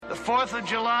4th of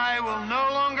July will no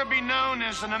longer be known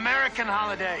as an American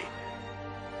holiday,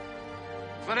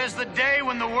 but as the day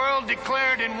when the world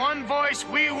declared in one voice,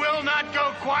 we will not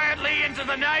go quietly into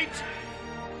the night.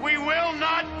 We will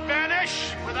not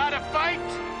vanish without a fight.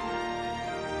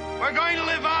 We're going to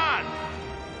live on.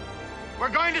 We're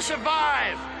going to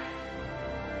survive.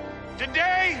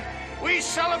 Today, we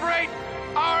celebrate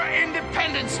our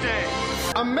Independence Day.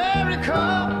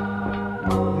 America.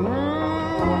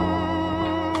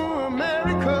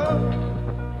 America.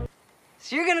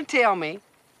 So you're gonna tell me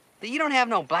that you don't have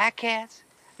no black cats,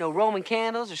 no Roman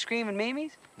candles, or screaming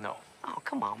mimes? No. Oh,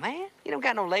 come on, man. You don't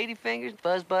got no lady fingers,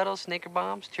 buzz buttles, snicker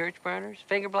bombs, church burners,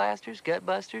 finger blasters, gut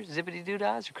busters, zippity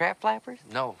doo-dahs, or crap flappers?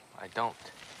 No, I don't.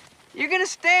 You're gonna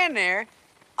stand there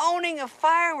owning a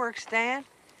fireworks stand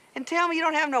and tell me you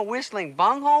don't have no whistling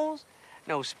bungholes,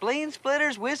 no spleen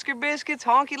splitters, whisker biscuits,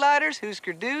 honky lighters,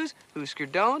 hoosker do's, hoosker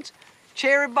don'ts,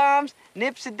 cherry bombs,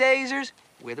 nipsy daisers,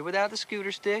 with or without the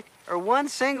scooter stick, or one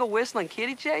single whistling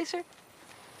kitty chaser?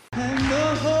 And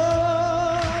the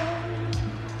whole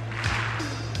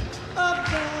about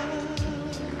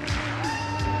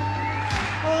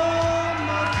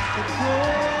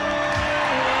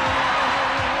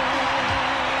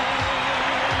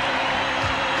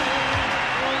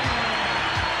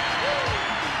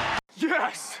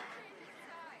Yes!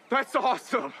 That's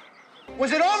awesome!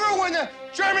 Was it over when the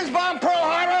Germans bombed Pearl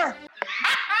Harbor?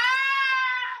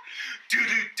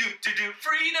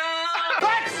 Freedom!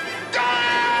 Let's go!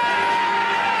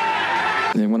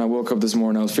 And when I woke up this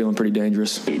morning, I was feeling pretty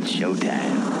dangerous. It's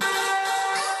showtime.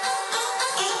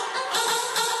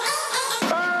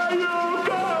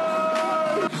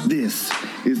 This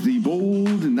is the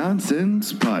Bold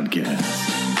Nonsense Podcast.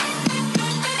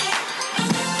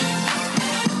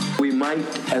 We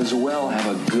might as well have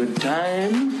a good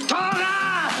time.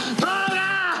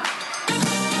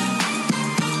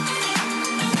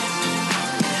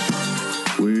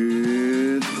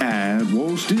 With at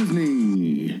Walt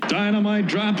Disney. Dynamite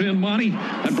drop-in money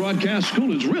at broadcast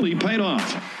school has really paid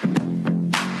off.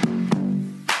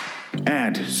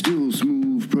 At Still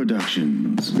Smooth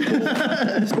Productions.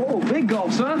 Oh, big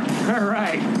gulps, huh? All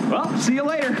right. Well, see you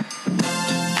later.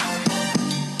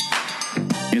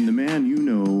 And the man you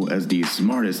know as the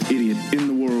smartest idiot in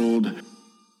the world.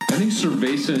 I think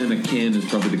cerveza in a can is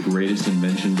probably the greatest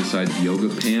invention besides yoga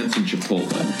pants and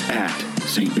Chipotle. At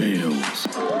St. Bale's.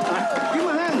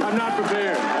 I'm not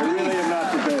prepared. I really am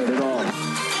not prepared at all.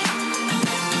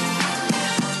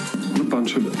 A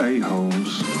bunch of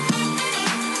a-holes.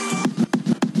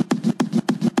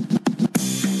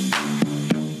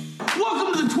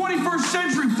 Welcome to the 21st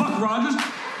century, Buck Rogers.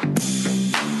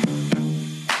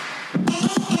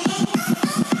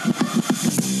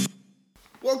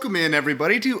 Welcome in,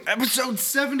 everybody, to episode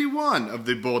 71 of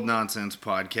the Bold Nonsense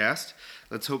Podcast.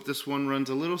 Let's hope this one runs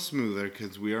a little smoother,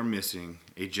 because we are missing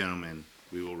a gentleman.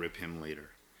 We will rip him later.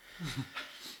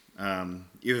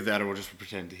 Either that or we'll just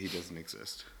pretend he doesn't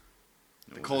exist.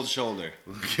 The cold shoulder.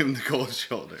 We'll give him the cold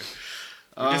shoulder.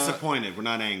 We're disappointed. We're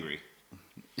not angry.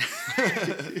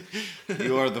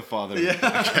 You are the father of the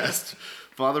podcast.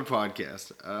 Father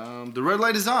podcast. The red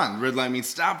light is on. The red light means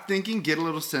stop thinking, get a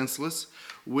little senseless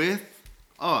with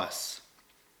us.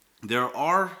 There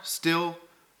are still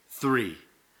 3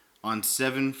 on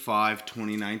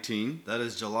 7/5/2019. That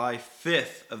is July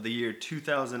 5th of the year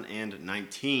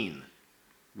 2019.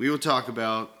 We will talk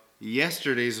about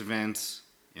yesterday's events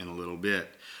in a little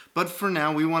bit. But for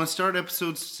now, we want to start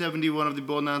episode 71 of the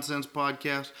Bold Nonsense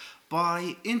Podcast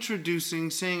by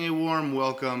saying a warm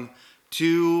welcome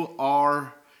to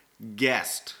our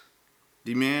guest.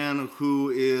 The man who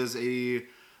is a,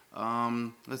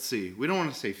 let's see, we don't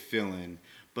want to say fill-in,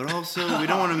 but also we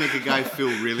don't want to make a guy feel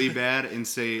really bad and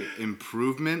say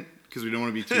improvement, because we don't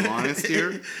want to be too honest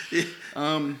here.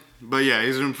 But yeah,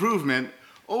 he's an improvement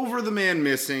over the man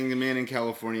missing, the man in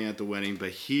California at the wedding,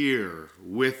 but here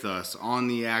with us on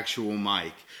the actual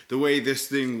mic, the way this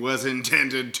thing was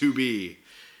intended to be.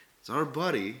 It's our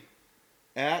buddy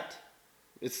at,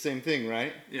 it's the same thing,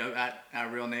 right? Yeah,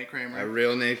 at Real Nate Kramer. At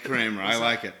Real Nate Kramer. I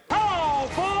like it. Oh,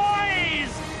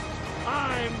 boys!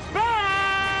 I'm back!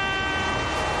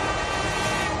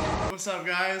 What's up,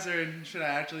 guys? Or should I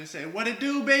actually say, what it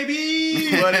do,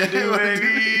 baby? What it do,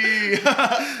 baby?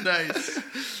 Nice.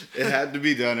 It had to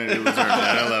be done, and it was earned.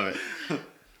 I love it.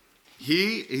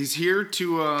 He's here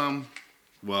to,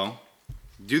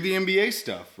 do the NBA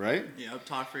stuff, right? Yeah,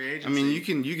 talk free agency. I mean, you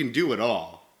can do it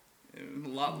all.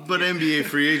 But NBA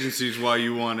free agency is why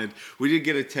you wanted. We did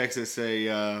get a text that say,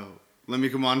 "Let me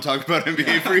come on and talk about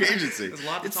NBA free agency." There's a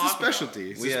lot to it's talk the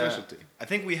specialty. about. It's the specialty. I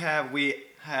think we have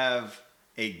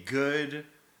a good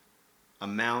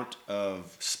amount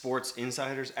of sports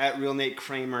insiders. At Real Nate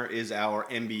Kramer is our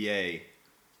NBA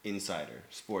insider,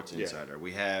 sports insider.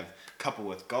 We have a couple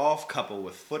with golf, couple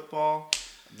with football.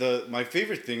 My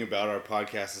favorite thing about our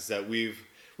podcast is that we've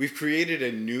created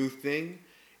a new thing.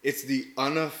 It's the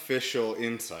unofficial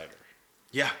insider.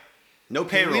 Yeah. No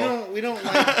payroll. We don't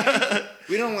like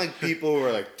we don't like people who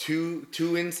are like too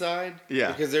inside.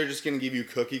 Yeah. Because they're just gonna give you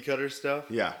cookie cutter stuff.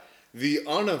 Yeah. The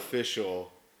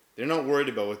unofficial, they're not worried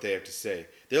about what they have to say.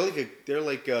 They're like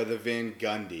the Van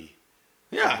Gundy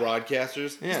of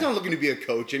broadcasters. Yeah. He's not looking to be a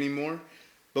coach anymore.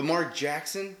 But Mark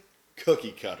Jackson,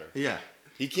 cookie cutter. Yeah.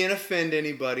 He can't offend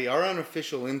anybody. Our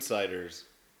unofficial insiders,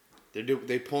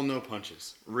 they pull no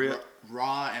punches.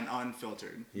 Raw and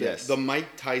unfiltered. Yes. The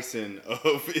Mike Tyson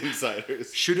of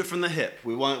insiders. Shoot it from the hip.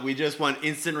 We just want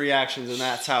instant reactions, and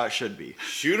that's how it should be.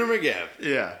 Shoot 'em again.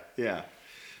 Yeah. Yeah.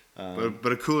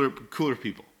 But a cooler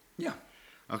people. Yeah.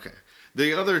 Okay.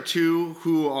 The other two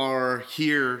who are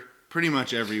here pretty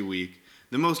much every week,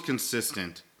 the most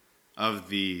consistent of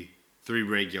the three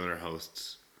regular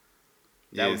hosts.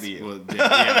 That would be you. Well, yeah.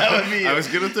 That would be you. I was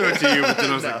going to throw it to you, but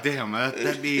then I was like, damn,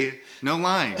 that'd be no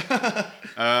lying.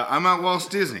 I'm at Walt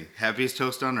Disney, happiest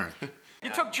host on earth. You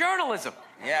took journalism.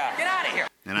 Yeah. Get out of here.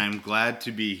 And I'm glad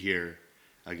to be here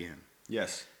again.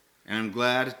 Yes. And I'm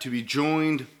glad to be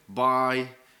joined by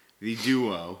the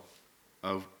duo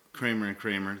of Kramer and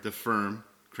Kramer, the firm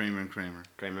Kramer and Kramer.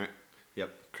 Kramer.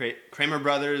 Yep. Kramer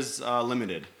Brothers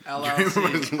Limited.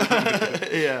 LLC.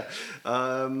 Yeah.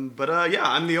 Yeah,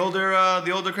 I'm the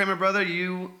older Kramer brother.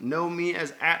 You know me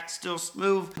as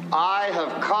 @StillSmooth. I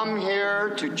have come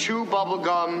here to chew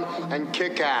bubblegum and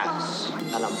kick ass,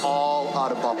 and I'm all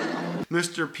out of bubblegum.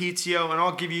 Mr. PTO, and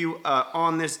I'll give you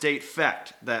on this date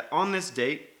fact that on this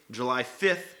date, July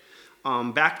 5th,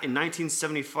 back in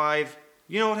 1975,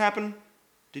 you know what happened?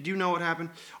 Did you know what happened?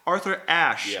 Arthur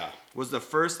Ashe was the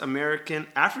first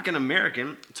African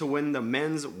American to win the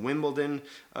men's Wimbledon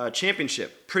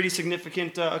championship. Pretty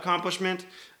significant accomplishment.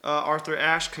 Arthur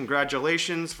Ashe,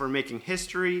 congratulations for making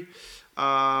history.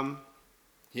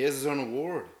 He has his own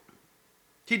award.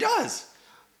 He does.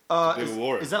 Big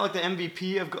award. Is that like the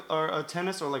MVP of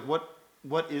tennis, or like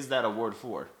what is that award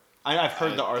for? I've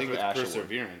heard the Arthur Ashe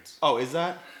Perseverance. Award. Oh, is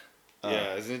that?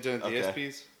 Yeah, isn't it done at the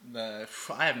ESPYs?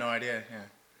 I have no idea. Yeah.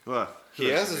 Well, he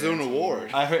has his own award.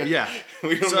 I heard. Yeah.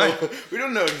 We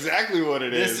don't know exactly what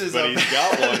it is, but he's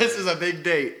got one. This is a big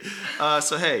date.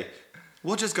 So hey,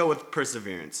 we'll just go with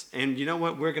perseverance. And you know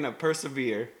what? We're gonna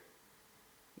persevere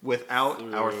without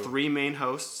our three main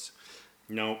hosts.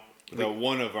 Nope. Without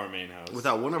one of our main hosts.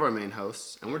 Without one of our main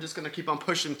hosts, and we're just gonna keep on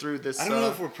pushing through this. I don't know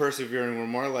if we're persevering. We're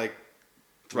more like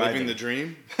living the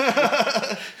dream.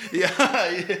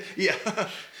 Yeah.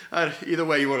 Either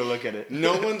way you want to look at it.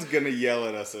 No one's going to yell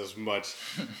at us as much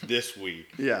this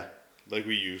week. Yeah. Like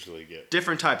we usually get.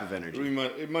 Different type of energy.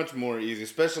 Much more easy,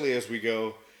 especially as we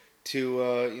go to,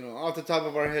 off the top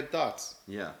of our head thoughts.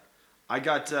 Yeah. I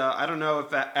don't know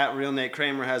if at Real Nate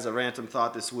Kramer has a random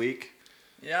thought this week.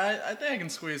 Yeah, I think I can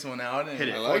squeeze one out. Hit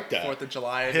it. I like that. 4th of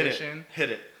July edition. Hit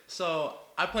it. So,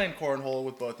 I played cornhole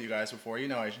with both you guys before. You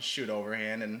know I shoot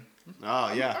overhand, and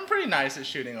I'm pretty nice at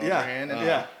shooting overhand.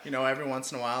 And every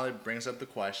once in a while it brings up the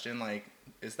question, like,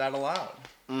 is that allowed?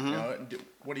 Mm-hmm.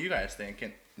 What do you guys think?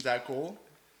 Is that cool?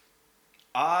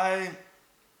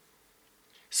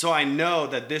 So I know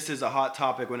that this is a hot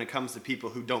topic when it comes to people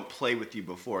who don't play with you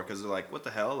before, because they're like, what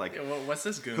the hell? Like, what's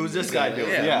this goon? Who's this guy doing?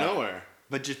 Yeah. Nowhere.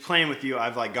 But just playing with you,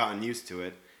 I've like gotten used to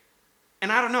it.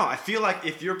 And I don't know. I feel like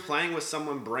if you're playing with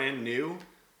someone brand new,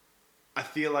 I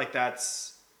feel like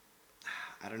that's,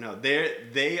 I don't know.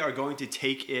 They are going to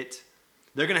take it.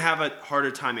 They're going to have a harder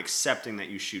time accepting that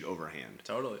you shoot overhand.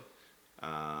 Totally.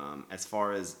 As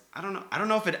far as, I don't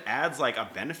know if it adds like a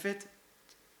benefit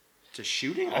to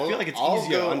shooting. I feel like it's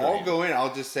easier underhand. I'll go in.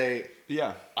 I'll just say,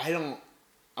 yeah. I'm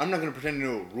not going to pretend to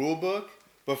know a rule book,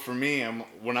 but for me,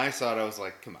 when I saw it, I was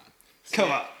like, come on.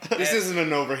 This isn't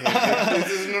an overhand.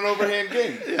 This isn't an overhand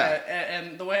game. Yeah.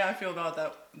 And the way I feel about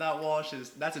that Walsh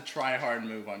is that's a try hard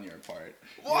move on your part.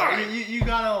 Why? You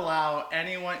gotta allow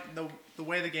anyone the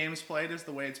way the game's played is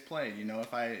the way it's played.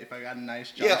 If I got a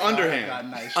nice jump shot, underhand. I got a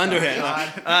nice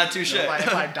underhand. Touche.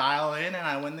 If I dial in and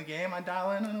I win the game, I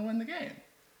dial in and I win the game.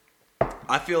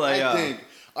 I feel like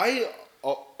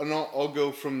I'll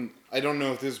go from, I don't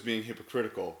know if this is being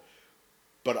hypocritical,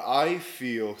 but I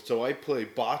feel, so I play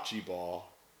bocce ball,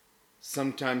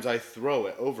 sometimes I throw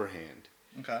it overhand.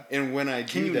 Okay. And when I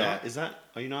do that...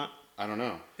 Are you not? I don't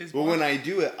know. But when I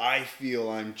do it, I feel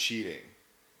I'm cheating.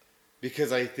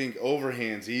 Because I think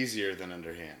overhand's easier than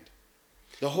underhand.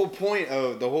 The whole point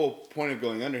of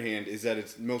going underhand is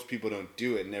that most people don't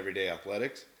do it in everyday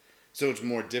athletics. so it's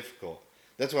more difficult.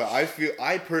 That's why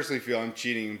I personally feel I'm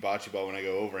cheating in bocce ball when I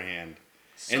go overhand.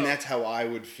 And that's how I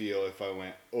would feel if I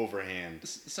went overhand.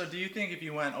 So do you think if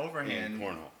you went overhand,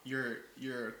 cornhole,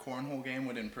 your cornhole game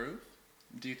would improve?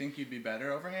 Do you think you'd be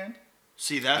better overhand?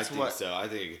 See, I think so. I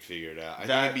think I could figure it out. I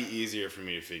think it'd be easier for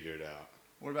me to figure it out.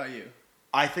 What about you?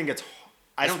 I think it's.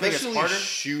 I don't think it's harder. Especially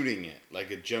shooting it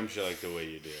like a jump shot, like the way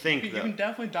you do. You can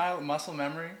definitely dial up muscle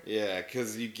memory. Yeah,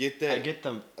 because you get that. I get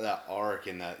that arc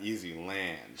and that easy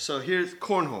land. So here's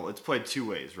cornhole. It's played two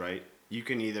ways, right? You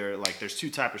can either there's two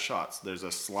types of shots. There's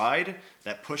a slide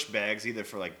that push bags either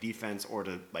for like defense or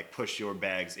to like push your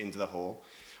bags into the hole,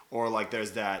 or like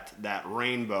there's that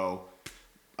rainbow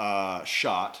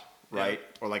shot, right?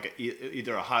 Yeah. Or like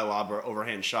either a high lob or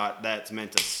overhand shot that's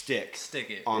meant to stick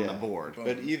it on the board.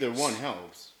 But either one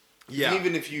helps. Yeah.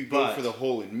 Even if you go for the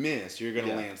hole and miss, you're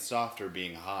gonna land softer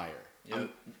being higher. Yep.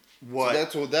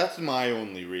 So that's my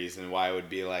only reason why I would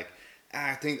be like,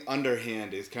 I think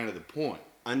underhand is kind of the point.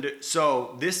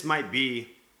 So this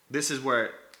is where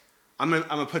I'm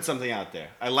gonna put something out there.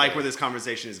 I like where this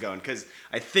conversation is going because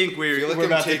I think we're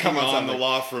about to come on the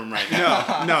law firm right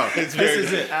now. No, this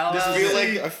is it.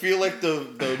 I feel like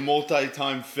the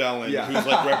multi-time felon who's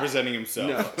like representing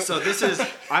himself. No. So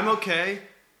I'm okay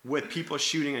with people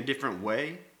shooting a different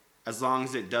way as long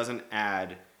as it doesn't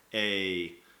add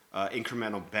a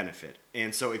incremental benefit.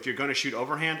 And so if you're going to shoot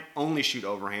overhand, only shoot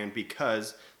overhand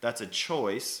because that's a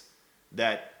choice.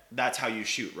 That's how you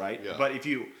shoot, right? Yeah. But if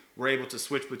you were able to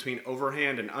switch between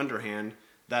overhand and underhand,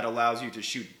 that allows you to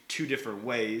shoot two different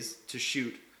ways to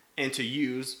shoot and to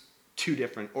use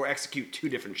or execute two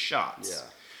different shots. Yeah.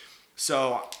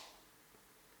 So,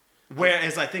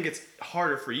 whereas I think it's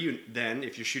harder for you then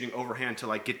if you're shooting overhand to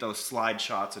like get those slide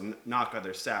shots and knock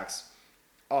other sacks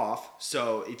off.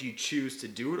 So if you choose to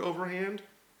do it overhand,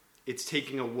 it's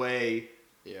taking away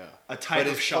a type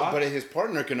of shot. But his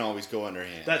partner can always go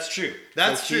underhand. That's true.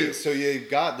 That's true. So you've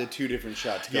got the two different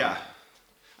shots going. Yeah.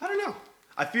 I don't know.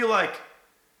 I feel like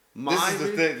this is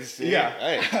the thing. Yeah.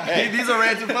 Hey. These are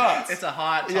random thoughts. It's a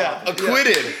hot topic. Yeah.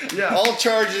 Acquitted. Yeah. All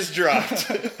charges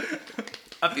dropped.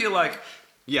 I feel like,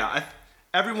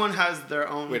 everyone has their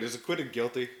own. Wait, is acquitted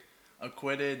guilty?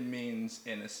 Acquitted means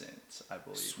innocent, I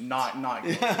believe. Not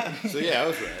guilty. So I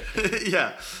was right.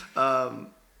 Yeah.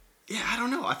 I don't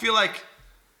know. I feel like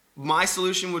my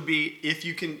solution would be if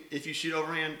you shoot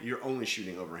overhand, you're only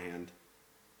shooting overhand,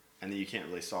 and then you can't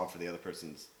really solve for the other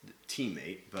person's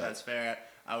teammate. But that's fair.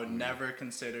 I would never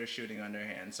consider shooting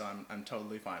underhand, so I'm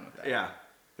totally fine with that. Yeah.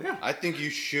 I think you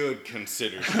should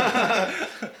consider.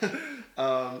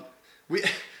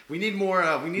 We need more.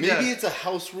 Maybe it's a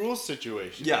house rules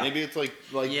situation. Yeah. Maybe it's like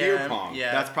beer pong.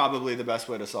 Yeah. That's probably the best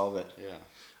way to solve it. Yeah.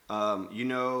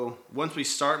 Once we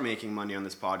start making money on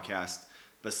this podcast,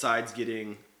 besides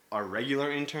getting our regular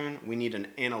intern, we need an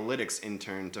analytics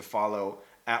intern to follow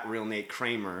at Real Nate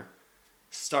Kramer,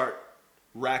 start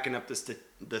racking up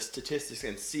the statistics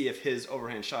and see if his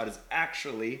overhand shot is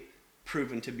actually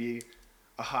proven to be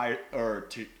a higher or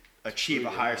to achieve a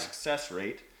higher success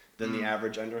rate than the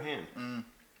average underhand.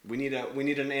 We need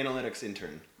an analytics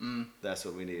intern. That's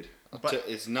what we need.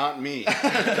 It's not me.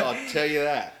 I'll tell you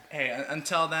that. Hey,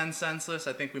 until then, Senseless,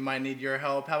 I think we might need your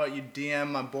help. How about you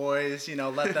DM my boys?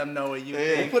 Let them know what you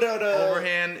think. We'll put out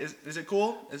overhand. Is it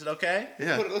cool? Is it okay?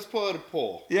 Yeah. Let's pull out a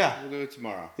poll. Yeah. We'll do it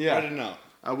tomorrow. Yeah. Write a note.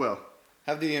 I will.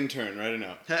 Have the intern write a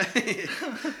note.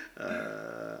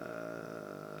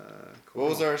 Cool. What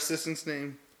was our assistant's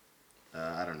name?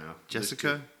 I don't know.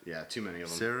 Jessica? Yeah, too many of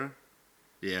them. Sarah?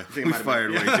 Yeah, we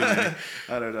fired way too many.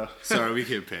 I don't know. Sorry, we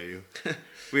can't pay you.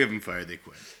 We haven't fired, they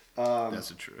quit. That's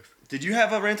the truth. Did you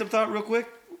have a random thought real quick?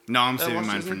 No, I'm saving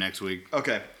mine for next week.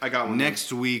 Okay, I got one.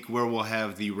 Next week, where we'll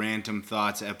have the Random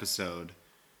Thoughts episode,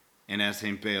 and at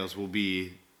St. Bale's, will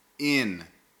be in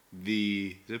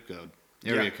the zip code,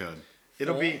 area code.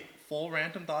 It'll be full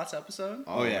Random Thoughts episode?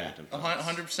 Oh, yeah.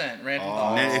 100% Random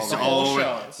Thoughts. It's the whole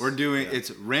show. We're doing,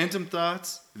 it's Random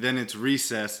Thoughts, then it's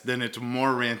Recess, then it's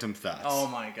more Random Thoughts. Oh,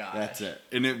 my God. That's it.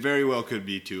 And it very well could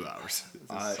be 2 hours.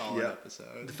 It's a solid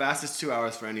episode. The fastest 2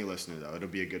 hours for any listener, though. It'll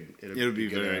be a good... It'll be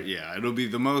very... It'll be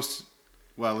the most...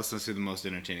 Well, let's say the most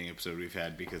entertaining episode we've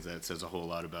had because that says a whole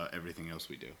lot about everything else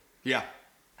we do. Yeah.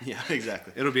 Yeah,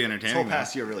 exactly. It'll be entertaining. This whole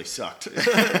past year really sucked.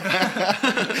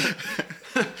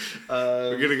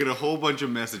 We're going to get a whole bunch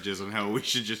of messages on how we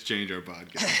should just change our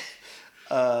podcast.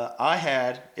 I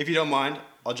had, if you don't mind,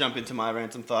 I'll jump into my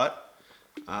random thought.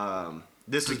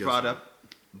 This was brought up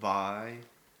by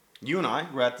you and I.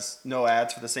 We're at no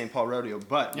ads for the St. Paul Rodeo,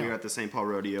 but we were at the St. Paul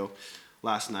Rodeo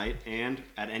last night, and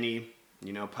at any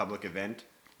public event,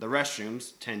 the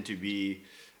restrooms tend to be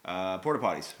porta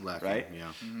potties, right?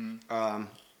 Yeah. Mm-hmm.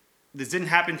 this didn't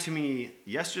happen to me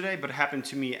yesterday, but it happened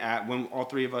to me when all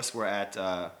three of us were at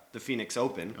the Phoenix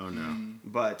Open. Oh, no.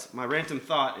 But my random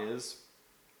thought is,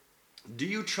 do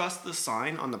you trust the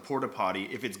sign on the porta potty?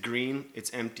 If it's green,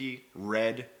 it's empty.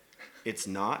 Red, it's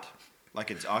not. Like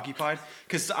it's occupied.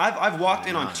 Because I've walked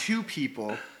in on 2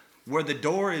 people where the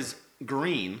door is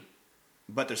green,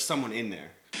 but there's someone in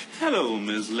there. Hello,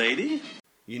 Miss Lady.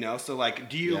 You know, so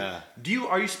like,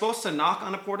 are you supposed to knock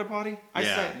on a porta potty? I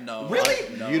said, no.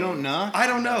 Really? No. You don't knock? I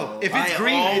don't know. If it's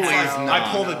green,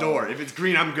 I pull the door. If it's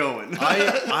green, I'm going.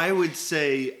 I would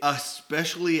say,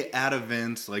 especially at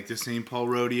events like the St. Paul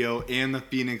Rodeo and the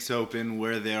Phoenix Open,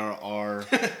 where there are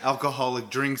alcoholic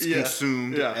drinks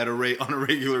consumed on a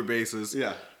regular basis,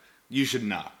 you should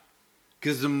knock.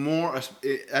 Because the more,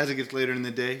 as it gets later in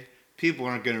the day, people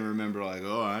aren't going to remember, like,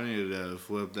 oh, I need to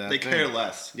flip that. They care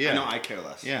less. Yeah. I know I care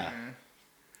less. Yeah.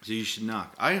 So you should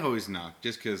knock. I always knock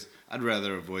just because I'd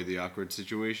rather avoid the awkward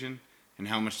situation. And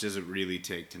how much does it really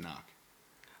take to knock?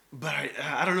 But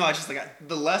I don't know. I just like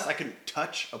the less I can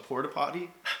touch a porta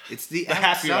potty, it's the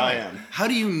happier I am. How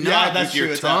do you knock with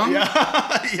your tongue?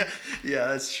 Yeah,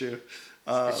 that's true.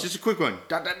 It's just a quick one.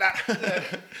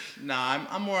 Nah,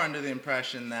 I'm more under the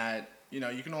impression that, you know,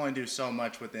 you can only do so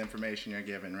much with the information you're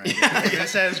given, right? If it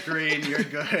says green, you're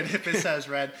good. If it says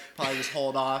red, probably just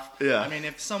hold off. Yeah. I mean,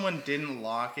 if someone didn't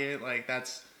lock it, like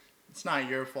it's not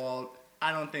your fault.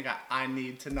 I don't think I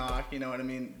need to knock. You know what I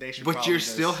mean? They should. But you're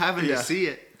still having to see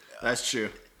it. That's true.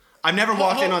 I've never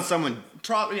walked in on someone.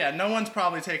 No one's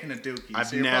probably taking a dookie. I've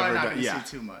so you're never probably not done. gonna Yeah.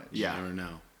 see too much. Yeah. You never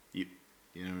know.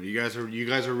 You guys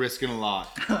are risking a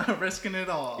lot. Risking it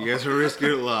all. You guys are risking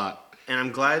a lot. And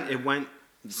I'm glad it went.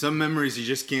 Some memories you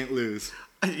just can't lose.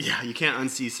 Yeah, you can't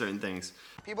unsee certain things.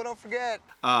 People don't forget.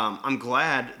 I'm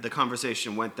glad the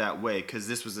conversation went that way, because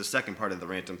this was the second part of the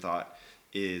random thought,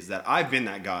 is that I've been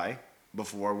that guy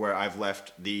before where I've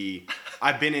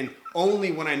been in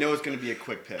only when I know it's going to be a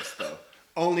quick piss, though.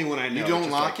 Only when I know. You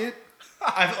don't lock it?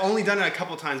 I've only done it a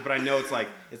couple times, but I know it's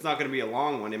not going to be a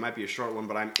long one. It might be a short one,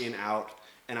 but I'm in, out,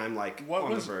 and I'm on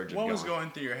the verge of What was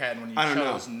going through your head when you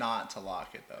chose not to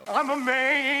lock it, though? I'm a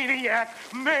maniac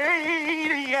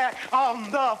on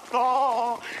the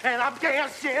floor, and I'm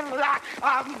dancing like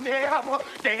I've never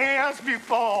danced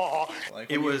before. Like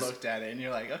when you looked at it and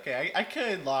you're like, okay, I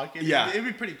could lock it. Yeah. It'd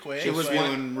be pretty quick. It was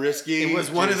feeling risky. It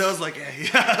was one of those you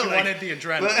wanted the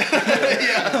adrenaline.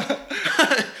 Yeah.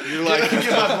 Your life,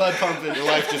 get my blood pumping. Your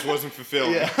life just wasn't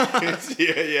fulfilled. Yeah.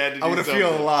 I want to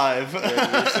feel alive.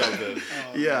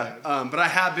 Yeah, but I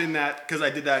have been that, because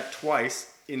I did that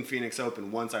twice in Phoenix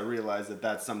Open. Once I realized that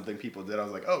that's something people did, I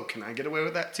was like, oh, can I get away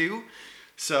with that too?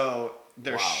 So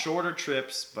they're shorter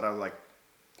trips, but I was like,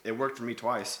 it worked for me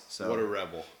twice. So what a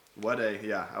rebel.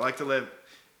 I like to live.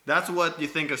 That's what you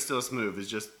think of Still Smooth, is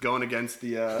just going against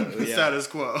the status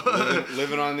quo.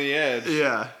 living on the edge.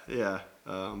 Yeah.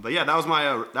 But yeah, that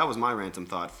was my random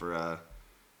thought for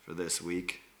this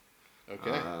week.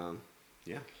 Okay.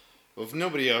 Yeah. Well, if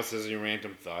nobody else has any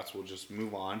random thoughts, we'll just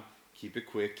move on. Keep it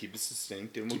quick, keep it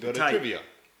succinct, and we'll go to trivia.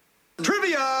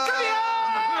 Trivia!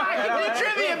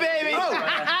 Trivia, baby!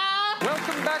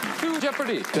 Welcome back to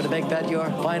Jeopardy! Gonna make that your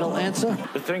final answer?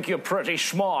 I think you're pretty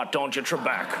smart, don't you,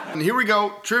 Trebek? And here we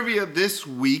go. Trivia this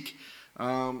week.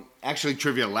 Actually,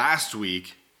 trivia last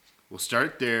week. We'll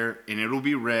start there, and it'll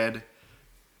be read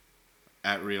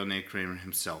at Real Nate Kramer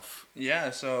himself.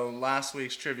 Yeah, so last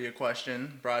week's trivia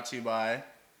question brought to you by...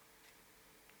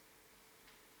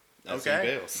 That's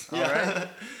okay. Bales. All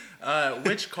right.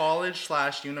 Which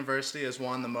college/university has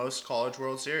won the most College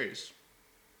World Series?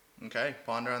 Okay,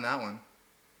 ponder on that one.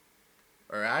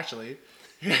 Or actually,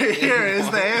 here is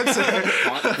the answer.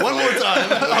 One more time.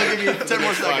 I'll give you 10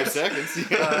 more seconds. 5 seconds.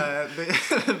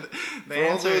 For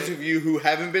all those of you who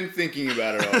haven't been thinking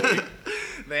about it already.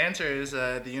 The answer is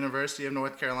the University of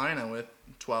North Carolina with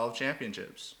 12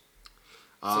 championships.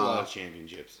 That's a lot of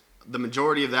championships. The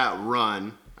majority of that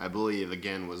run, I believe,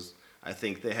 again, I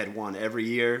think they had won every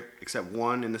year except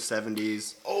one in the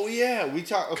 70s. Oh, yeah. We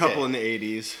talked. A couple in the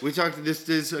 80s. We talked. This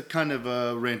is a kind of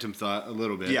a random thought, a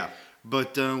little bit. Yeah.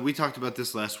 But we talked about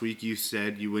this last week. You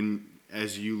said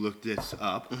as you looked this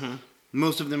up,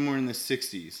 most of them were in the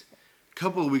 60s. A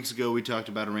couple of weeks ago, we talked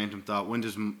about a random thought. When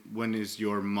does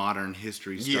your modern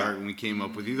history start? Yeah. And we came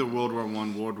up with either World War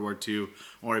I, World War II,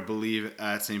 or I believe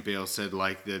at St. Bale said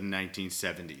like the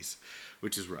 1970s,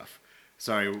 which is rough.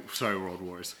 Sorry, World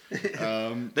Wars.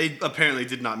 They apparently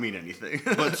did not mean anything.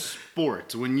 But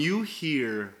sports, when you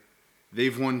hear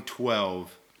they've won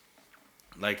 12,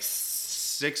 like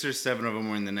 6 or 7 of them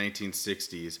were in the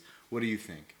 1960s, what do you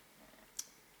think?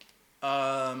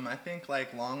 I think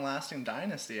like long-lasting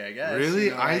dynasty. I guess. Really?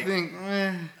 You know, I like, think.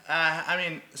 I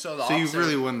mean, so the So opposite. you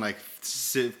really won like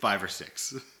 5 or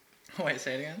 6. Wait,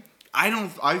 say it again.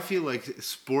 I feel like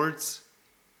sports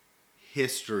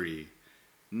history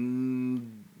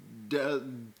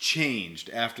changed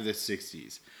after the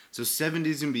 60s. So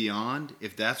 70s and beyond,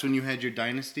 if that's when you had your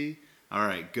dynasty, all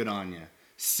right, good on you.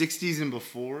 60s and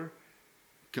before,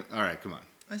 all right, come on.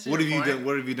 What have you done?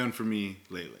 What have you done for me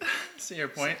lately? I see your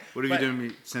point. What have you done for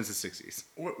me since the 60s?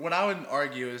 What I would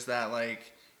argue is that,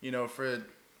 like, you know, for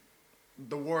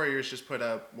the Warriors just put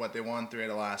up what they won 3 of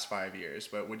the last 5 years,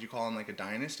 but would you call them like a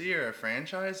dynasty or a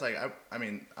franchise? Like, I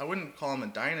mean, I wouldn't call them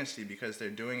a dynasty because they're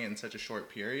doing it in such a short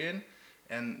period.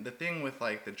 And the thing with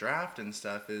like the draft and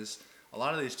stuff is a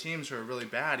lot of these teams who are really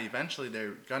bad, eventually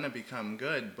they're gonna become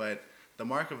good, but the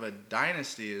mark of a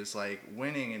dynasty is like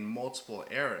winning in multiple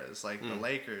eras, like the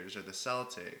Lakers or the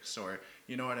Celtics, or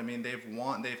you know what I mean.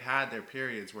 They've had their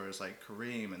periods where it's like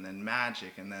Kareem and then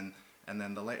Magic and then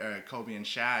the Kobe and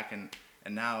Shaq and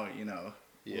now you know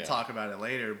we'll talk about it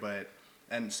later.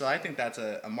 And so I think that's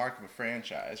a mark of a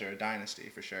franchise or a dynasty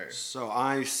for sure. So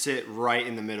I sit right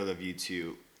in the middle of you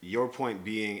two. Your point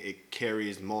being it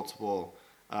carries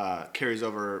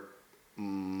over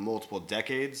multiple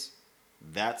decades.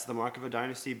 That's the mark of a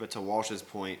dynasty. But to Walsh's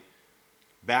point,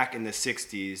 back in the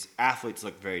 60s, athletes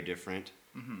looked very different.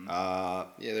 Mm-hmm.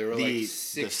 There were like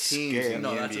 6 teams in the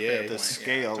NBA. The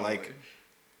scale, totally. Like,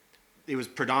 it was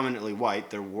predominantly white.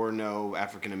 There were no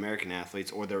African-American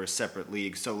athletes, or there were separate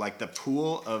leagues. So, like, the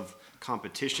pool of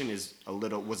competition was a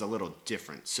little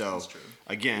different. So,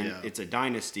 again, it's a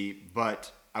dynasty,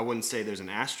 but I wouldn't say there's an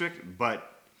asterisk,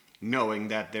 but knowing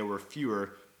that there were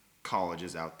fewer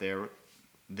colleges out there,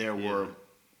 there were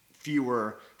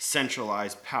fewer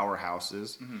centralized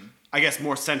powerhouses. Mm-hmm. I guess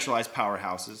more centralized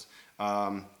powerhouses.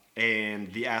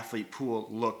 And the athlete pool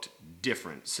looked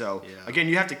different. So, again,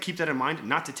 you have to keep that in mind,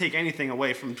 not to take anything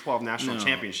away from 12 national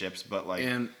championships, but like...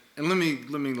 And let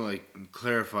me like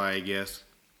clarify, I guess.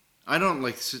 I don't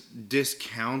like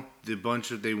discount the bunch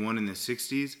that they won in the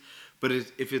 60s, but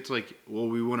if it's like, well,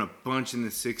 we won a bunch in the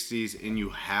 60s and you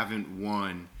haven't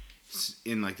won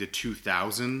in like the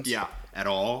 2000s at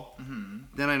all,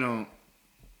 then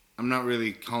I'm not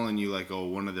really calling you like, oh,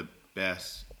 one of the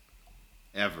best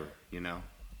ever, you know,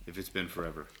 if it's been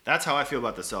forever. That's how I feel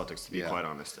about the Celtics, to be quite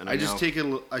honest. And I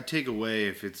take away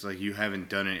if it's like you haven't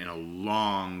done it in a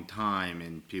long time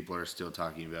and people are still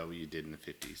talking about what you did in the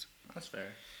 50s. That's fair.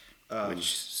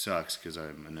 Which sucks because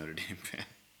I'm a Notre Dame fan.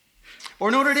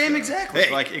 Or Notre Dame, exactly.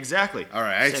 Hey. Like, exactly. All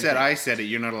right, I said it.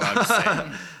 You're not allowed to say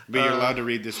it. But you're allowed to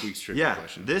read this week's trivia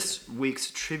question. This week's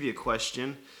trivia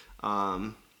question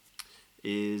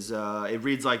is, it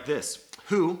reads like this.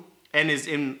 Who, and is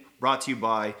brought to you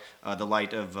by the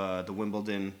light of the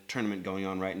Wimbledon tournament going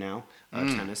on right now,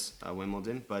 tennis,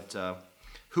 Wimbledon. But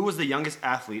who was the youngest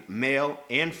athlete, male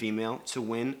and female, to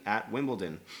win at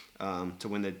Wimbledon, to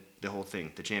win the whole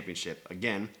thing, the championship?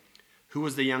 Again, who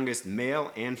was the youngest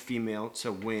male and female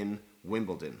to win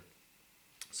Wimbledon?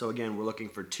 So again, we're looking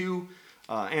for 2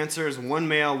 answers, 1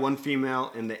 male, 1 female,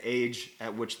 and the age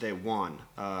at which they won.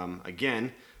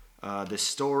 Again, this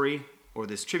story or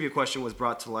this trivia question was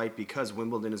brought to light because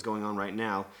Wimbledon is going on right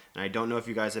now, and I don't know if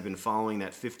you guys have been following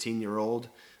that 15-year-old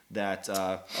that...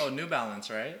 New Balance,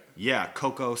 right? Yeah,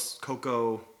 Coco...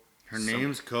 Her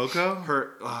name's Coco?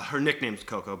 Her nickname's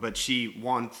Coco, but she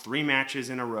won 3 matches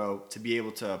in a row to be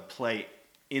able to play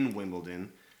in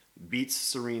Wimbledon, beats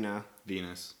Serena...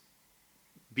 Venus.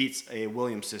 Beats a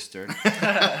Williams sister.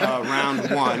 Round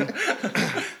 1.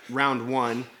 Round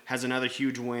 1. Has another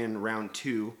huge win, round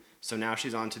 2. So now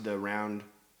she's on to the round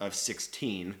of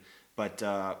 16. But,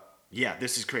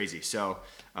 this is crazy. So,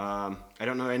 I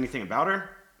don't know anything about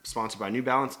her. Sponsored by New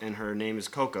Balance, and her name is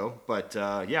Coco. But,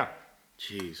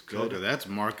 Jeez, Coco, that's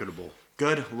marketable.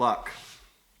 Good luck.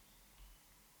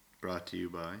 Brought to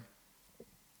you by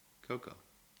Coco.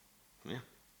 Yeah,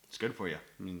 it's good for you.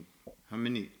 I mean, how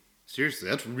many... Seriously,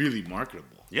 that's really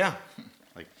marketable. Yeah.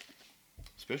 Like,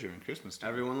 especially around Christmas time.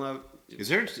 Everyone loves... Is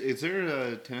there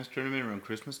a tennis tournament around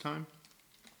Christmas time?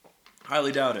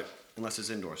 Highly doubt it, unless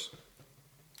it's indoors.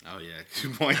 Oh, yeah,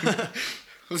 good point.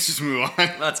 Let's just move on.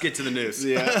 Let's get to the news.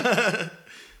 Yeah.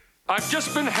 I've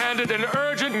just been handed an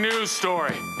urgent news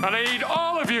story, and I need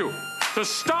all of you to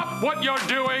stop what you're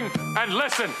doing and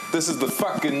listen. This is the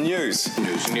fucking news.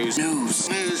 News.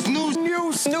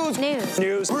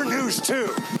 We're news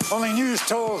too. Only news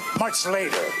told much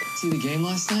later. See the game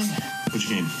last night? Which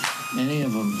game? Any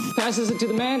of them. Passes it to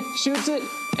the man, shoots it,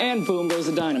 and boom goes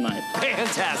the dynamite.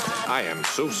 Fantastic. I am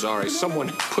so sorry. Someone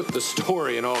put the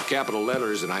story in all capital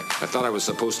letters, and I thought I was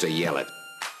supposed to yell it.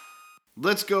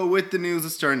 let's go with the news.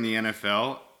 Let's start in the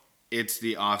NFL. It's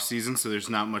the off season, so there's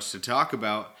not much to talk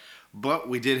about. But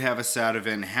we did have a sad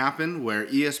event happen where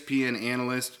ESPN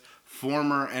analyst,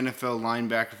 former NFL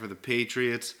linebacker for the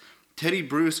Patriots, Teddy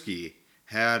Bruschi,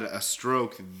 had a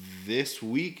stroke this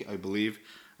week, I believe.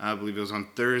 I believe it was on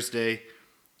Thursday.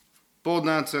 Bold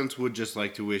Nonsense would just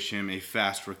like to wish him a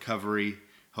fast recovery.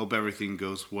 Hope everything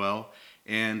goes well.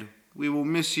 And we will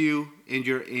miss you and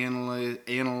your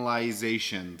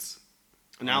analyzations.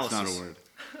 Analysis. That's not a word.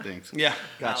 Thanks. Yeah,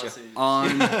 gotcha.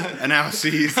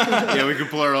 Analyses. Yeah, we can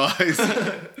pluralize.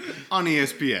 On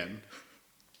ESPN.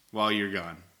 While you're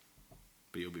gone.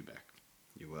 But you'll be back.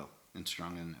 You will. And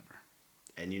stronger than ever.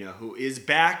 And you know who is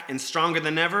back and stronger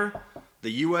than ever?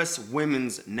 The U.S.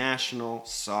 women's national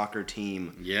soccer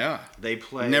team. Yeah. They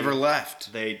play. Never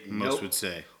left, Most would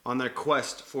say. On their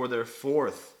quest for their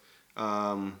fourth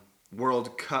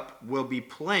World Cup, will be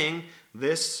playing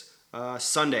this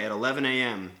Sunday at 11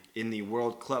 a.m. in the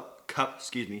World Cup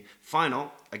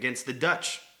final against the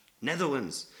Dutch,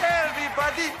 Netherlands. Hey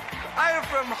everybody, I'm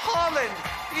from Holland.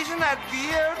 Isn't that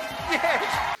weird?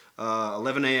 Yes.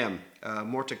 11 a.m.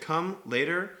 More to come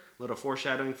later. A little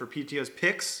foreshadowing for PTO's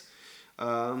picks.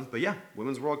 But yeah,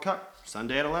 Women's World Cup,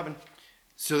 Sunday at 11.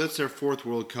 So that's their fourth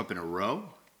World Cup in a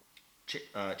row?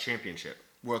 Championship.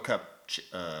 World Cup,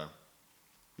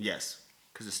 yes.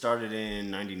 Because it started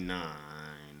in 99.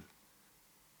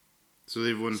 So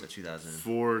they've won 2000.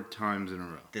 4 times in a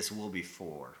row. This will be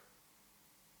 4.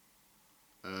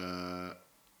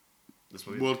 This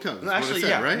will be World Cup. No, actually,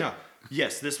 yeah, right? No.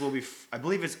 Yes, this will be. I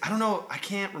believe it's. I don't know. I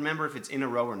can't remember if it's in a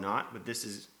row or not. But this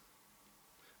is.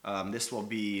 This will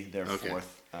be their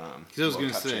fourth. I was going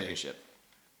to say championship.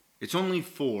 It's only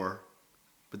 4,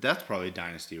 but that's probably a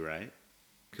dynasty, right?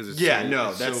 Because it's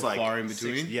that's so like far in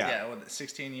between. Yeah, what,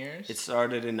 16 years? It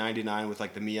started in 99 with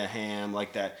like the Mia Hamm,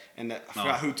 like that, and that, I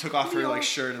forgot who took off her like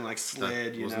shirt and like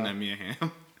slid. Wasn't that Mia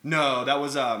Hamm? No, that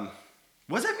was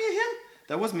Was that Mia Hamm?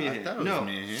 That was Mia Hamm. I thought it was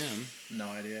Mia Hamm. No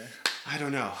idea. I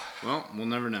don't know. Well, we'll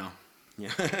never know.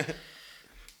 Yeah.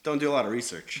 Don't do a lot of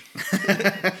research.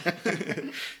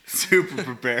 Super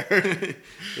prepared.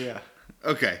 Yeah.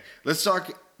 Okay, let's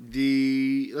talk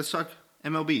MLB.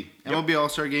 Yep. MLB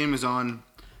All-Star Game is on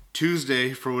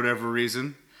Tuesday for whatever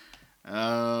reason.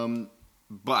 But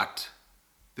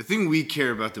the thing we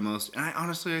care about the most, and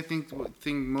I think the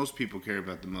thing most people care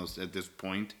about the most at this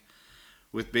point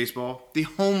with baseball, the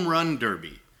home run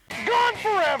derby. Gone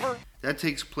forever. That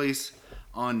takes place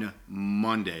on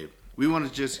Monday. We want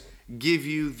to just give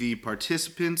you the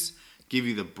participants, give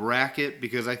you the bracket,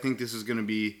 because I think this is going to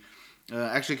be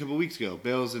actually a couple weeks ago.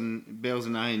 Bales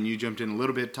and I and you jumped in a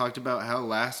little bit, talked about how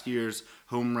last year's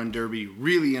home run derby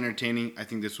really entertaining. I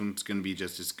think this one's going to be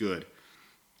just as good.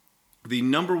 The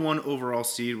number 1 overall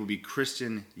seed will be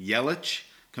Christian Yelich,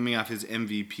 coming off his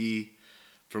MVP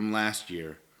from last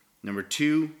year. Number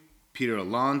 2, Peter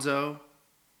Alonso.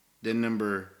 Then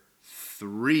number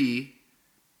 3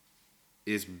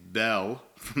 is Bell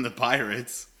from the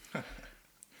Pirates. I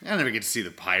never get to see the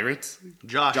Pirates.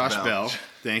 Josh Bell.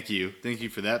 Thank you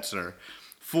for that, sir.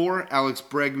 4, Alex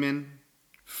Bregman.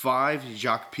 5,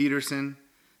 Jacques Peterson.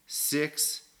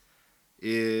 6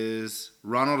 is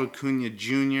Ronald Acuna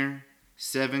Jr.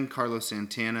 7, Carlos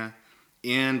Santana.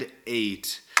 And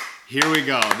 8, here we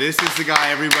go. This is the guy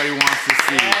everybody wants to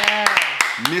see. Yeah.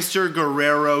 Mr.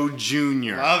 Guerrero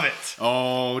Jr. Love it.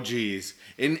 Oh, geez.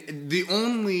 And the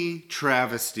only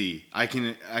travesty I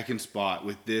can spot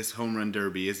with this home run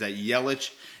derby is that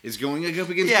Yelich is going up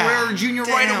against Guerrero Jr.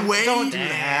 right away. Don't do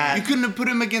that. You couldn't have put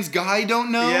him against Guy,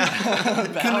 don't know?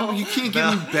 Yeah. You can't give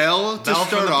him Bell to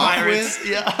start off with?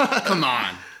 Yeah. Come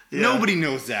on. Yeah. Nobody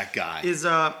knows that guy. Is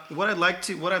what I'd like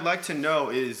to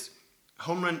know is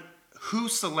home run. Who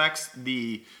selects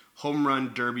the home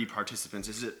run derby participants?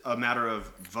 Is it a matter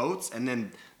of votes, and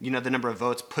then the number of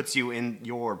votes puts you in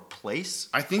your place?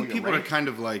 I think people are kind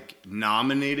of like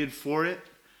nominated for it.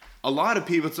 A lot of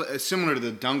people, it's similar to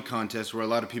the dunk contest, where a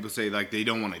lot of people say like they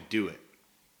don't want to do it.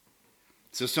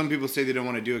 So some people say they don't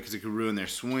want to do it because it could ruin their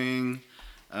swing.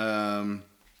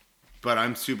 But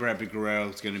I'm super happy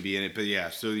Guerrero's going to be in it. But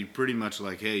yeah, so you pretty much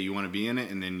like, hey, you want to be in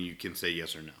it, and then you can say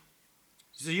yes or no.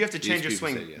 So you have to change your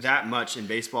swing that much in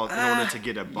baseball in order to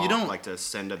get a ball, you don't, like to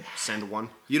send one?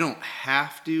 You don't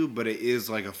have to, but it is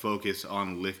like a focus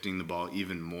on lifting the ball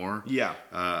even more. Yeah.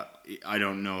 I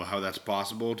don't know how that's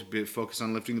possible to focus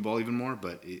on lifting the ball even more,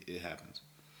 but it happens.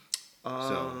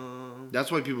 So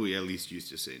that's why people at least used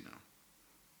to say no.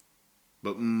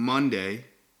 But Monday,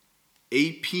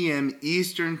 8 p.m.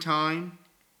 Eastern Time,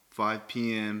 5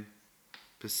 p.m.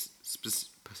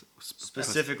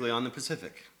 Specifically on the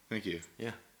Pacific. Thank you.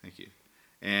 Yeah. Thank you.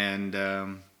 And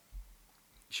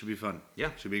Should be fun.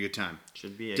 Yeah. Should be a good time.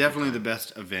 Should be definitely the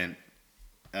best event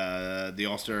the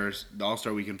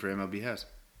All-Star Weekend for MLB has.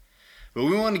 But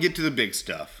we want to get to the big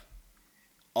stuff.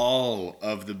 All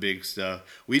of the big stuff.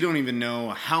 We don't even know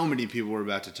how many people we're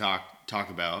about to talk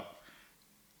about.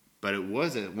 But it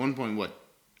was at one point, what?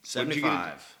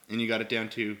 75. And you got it down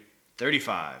to?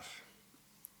 35.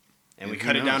 And we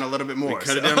cut it down a little bit more. We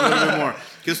cut it down a little bit more.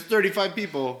 Because 35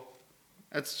 people,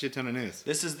 that's a shit ton of news.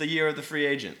 This is the year of the free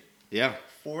agent. Yeah.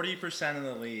 40% of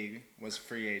the league was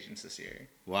free agents this year.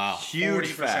 Wow. Huge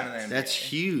 40% fact. of the NBA. That's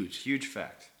huge. Huge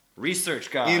fact. Research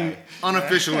guy. In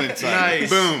unofficial insight. Nice.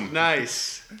 Boom.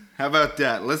 Nice. How about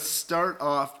that? Let's start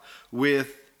off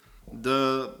with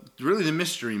the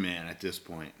mystery man at this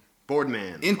point. Board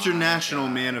man. International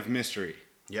man of mystery.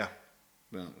 Yeah.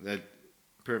 Well, that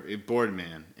perfect. Board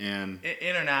man. And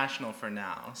international for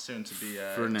now, soon to be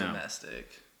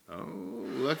domestic. Oh,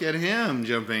 look at him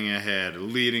jumping ahead,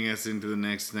 leading us into the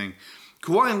next thing.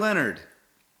 Kawhi Leonard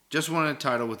just won a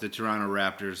title with the Toronto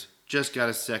Raptors, just got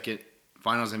a second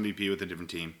Finals MVP with a different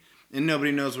team, and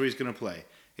nobody knows where he's going to play.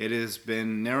 It has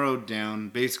been narrowed down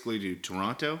basically to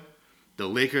Toronto. The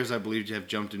Lakers, I believe, have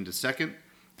jumped into second.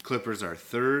 The Clippers are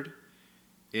third,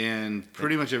 and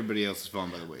pretty much everybody else has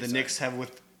fallen by the wayside. The Knicks have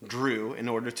withdrew in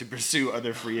order to pursue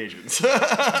other free agents.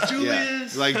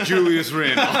 Julius! Yeah, like Julius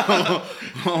Randle.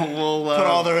 We'll put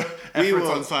all their efforts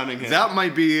on signing him. That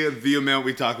might be the amount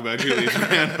we talk about Julius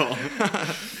Randle.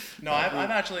 No, I've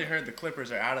actually heard the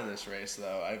Clippers are out of this race,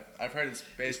 though. I've heard it's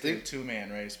basically a two-man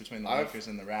race between the Lakers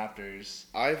and the Raptors.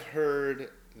 I've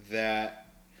heard that...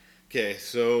 Okay,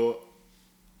 so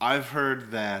I've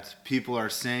heard that people are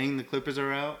saying the Clippers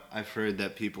are out. I've heard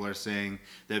that people are saying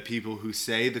that people who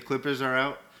say the Clippers are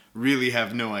out really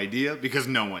have no idea because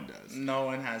no one does. No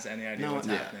one has any idea what's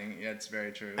happening. Yeah, it's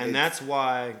very true. And that's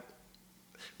why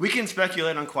we can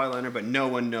speculate on Kawhi Leonard, but no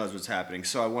one knows what's happening.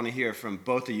 So I want to hear from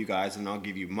both of you guys, and I'll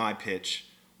give you my pitch.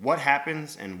 What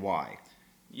happens and why?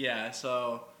 Yeah,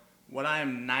 so what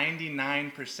I'm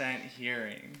 99%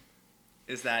 hearing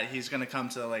is that he's going to come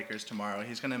to the Lakers tomorrow.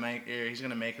 He's going to make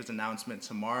his announcement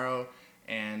tomorrow,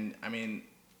 and I mean,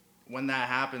 when that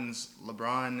happens,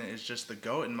 LeBron is just the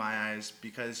GOAT in my eyes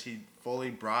because he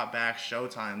fully brought back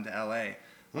Showtime to LA.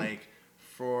 Like,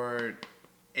 for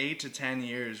 8 to 10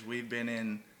 years, we've been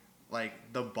in like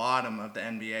the bottom of the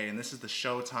NBA, and this is the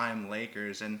Showtime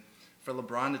Lakers. And for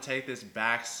LeBron to take this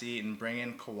back seat and bring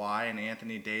in Kawhi and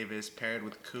Anthony Davis paired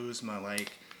with Kuzma,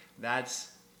 like,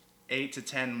 that's 8 to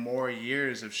 10 more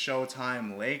years of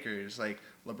Showtime Lakers. Like,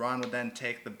 LeBron would then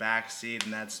take the back seat,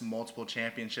 and that's multiple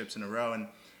championships in a row. And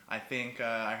I think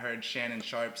I heard Shannon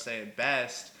Sharp say it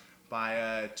best.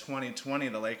 By 2020,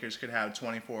 the Lakers could have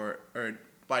 24, or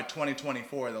by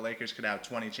 2024, the Lakers could have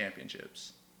 20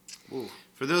 championships. Ooh.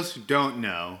 For those who don't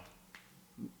know,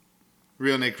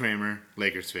 Real Nick Kramer,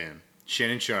 Lakers fan.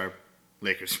 Shannon Sharp,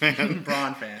 Lakers fan.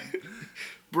 Braun fan.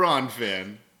 Braun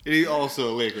fan. He's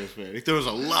also a Lakers fan. He throws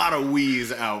a lot of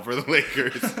wheeze out for the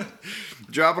Lakers.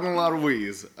 Dropping a lot of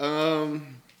wheeze.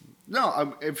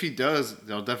 No, if he does,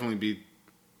 they'll definitely be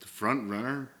the front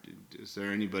runner. Is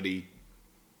there anybody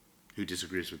who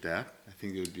disagrees with that? I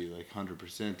think it would be like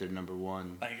 100% their number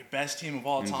one. Like, best team of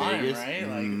all time, Vegas? right?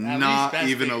 Like, not at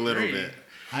least even best a little three. bit.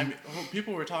 I mean,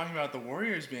 people were talking about the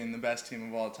Warriors being the best team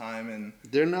of all time, and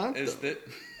they're not. Is that?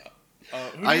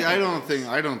 I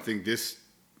don't think this.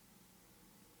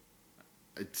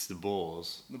 It's the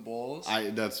Bulls. The Bulls.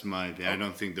 That's my opinion. I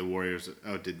don't think the Warriors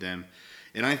outdid them,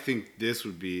 and I think this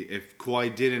would be, if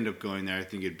Kawhi did end up going there, I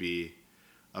think it'd be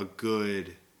a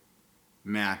good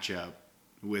matchup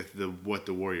with what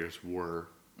the Warriors were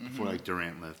before like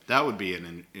Durant left. That would be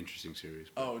an interesting series.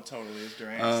 But. Oh, totally. If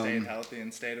Durant stayed healthy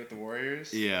and stayed with the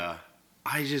Warriors. Yeah,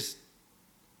 I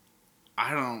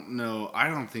don't know.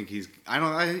 I think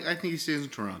he stays in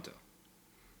Toronto.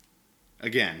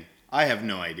 Again, I have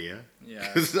no idea. Yeah.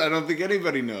 Because I don't think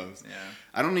anybody knows. Yeah.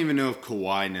 I don't even know if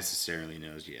Kawhi necessarily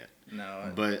knows yet.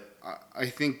 No. But I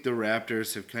think the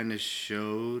Raptors have kind of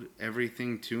showed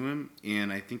everything to him,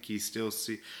 and I think he still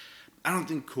I don't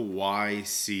think Kawhi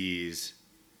sees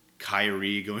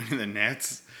Kyrie going to the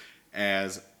Nets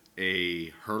as a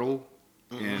hurdle,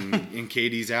 and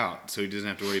KD's out, so he doesn't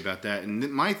have to worry about that.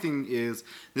 And my thing is,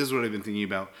 this is what I've been thinking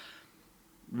about.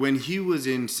 When he was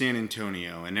in San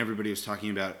Antonio and everybody was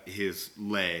talking about his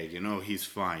leg and, he's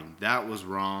fine, that was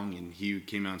wrong, and he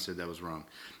came out and said that was wrong.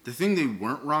 The thing they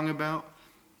weren't wrong about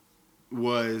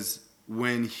was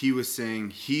when he was saying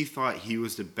he thought he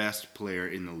was the best player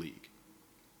in the league.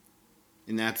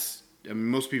 And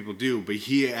most people do, but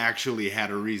he actually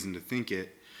had a reason to think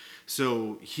it.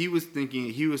 So he was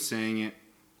saying it,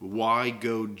 why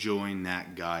go join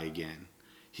that guy again?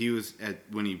 he was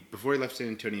before he left San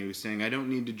Antonio, he was saying, I don't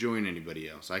need to join anybody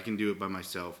else. I can do it by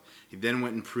myself. He then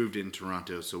went and proved it in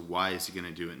Toronto, so why is he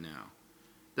going to do it now?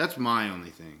 That's my only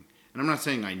thing. And I'm not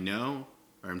saying I know,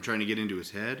 or I'm trying to get into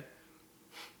his head,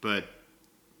 but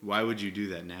why would you do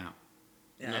that now?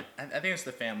 Yeah, I think it's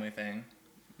the family thing.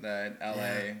 The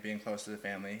LA being close to the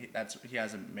family. He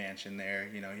has a mansion there.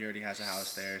 You know, he already has a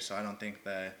house there, so I don't think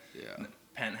the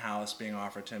penthouse being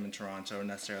offered to him in Toronto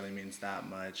necessarily means that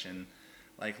much. And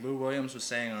like Lou Williams was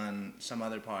saying on some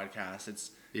other podcast,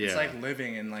 it's like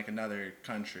living in like another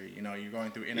country. You know, you're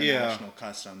going through international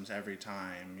customs every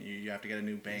time. You have to get a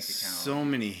new bank account. So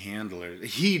many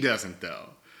handlers. He doesn't though.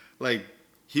 Like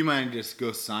he might just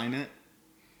go sign it,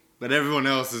 but everyone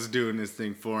else is doing this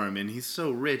thing for him, and he's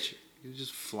so rich. You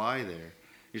just fly there.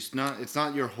 It's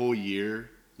not your whole year,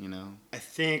 you know. I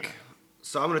think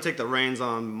so. I'm gonna take the reins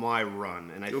on my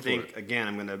run, and I think again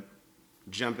I'm gonna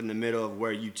jump in the middle of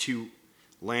where you two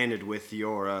landed with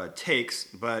your takes,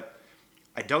 but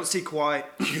I don't see Kawhi.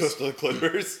 He goes to the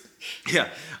Clippers. Yeah,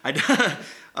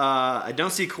 I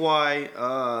don't see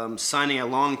Kawhi signing a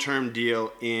long-term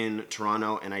deal in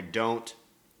Toronto, and I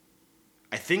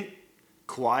think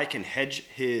Kawhi can hedge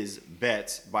his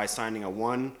bets by signing a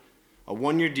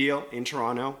one-year deal in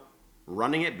Toronto,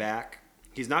 running it back.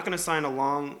 He's not going to sign a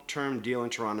long-term deal in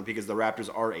Toronto because the Raptors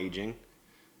are aging.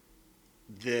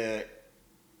 The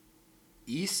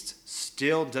East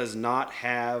still does not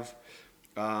have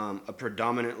a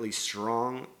predominantly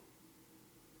strong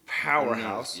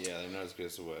powerhouse. Yeah, they're not as good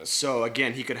as the West. So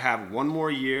again, he could have one more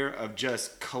year of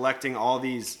just collecting all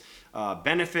these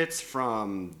benefits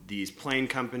from these plane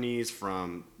companies,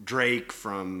 from Drake,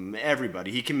 from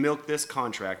everybody. He can milk this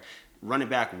contract, run it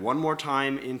back one more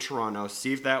time in Toronto,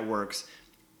 see if that works.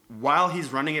 While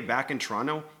he's running it back in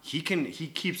Toronto, he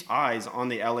keeps eyes on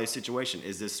the LA situation.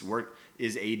 Is this work?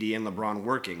 Is AD and LeBron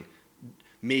working?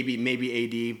 Maybe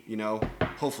AD, you know,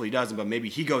 hopefully he doesn't, but maybe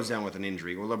he goes down with an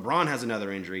injury, or LeBron has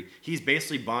another injury. He's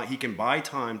basically he can buy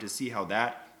time to see how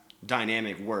that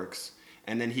dynamic works,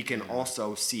 and then he can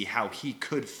also see how he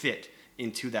could fit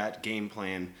into that game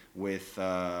plan with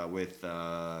LeBron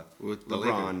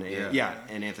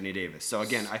and Anthony Davis. So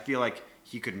again, I feel like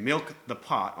he could milk the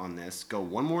pot on this, go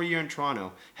one more year in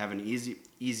Toronto, have an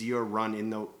easier run in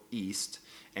the East,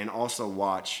 and also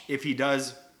watch if he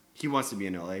does. He wants to be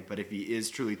in LA, but if he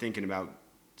is truly thinking about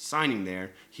signing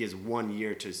there, he has 1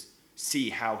 year to see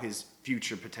how his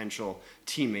future potential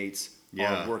teammates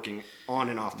are working on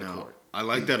and off the court. I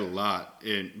like that a lot,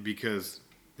 because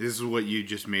this is what you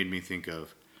just made me think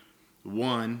of.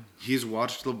 One, he's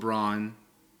watched LeBron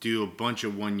do a bunch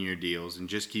of one-year deals and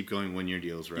just keep going one-year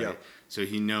deals, right? Yep. So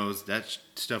he knows that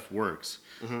stuff works.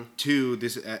 Mm-hmm. Two,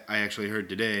 this I actually heard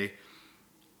today,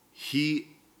 he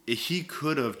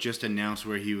could have just announced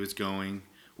where he was going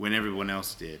when everyone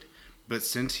else did. But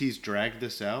since he's dragged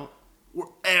this out,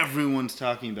 everyone's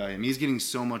talking about him. He's getting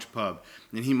so much pub.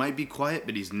 And he might be quiet,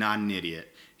 but he's not an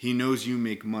idiot. He knows you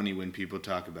make money when people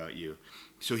talk about you.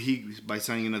 So by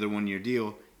signing another one-year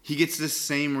deal, he gets the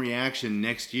same reaction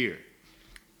next year.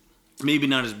 Maybe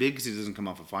not as big because he doesn't come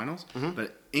off of finals. Mm-hmm.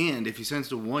 And if he signs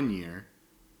to 1 year,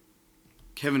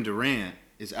 Kevin Durant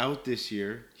is out this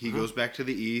year. He goes back to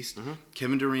the East.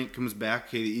 Kevin Durant comes back.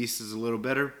 Okay, the East is a little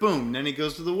better. Boom. Then he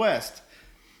goes to the West.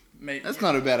 That's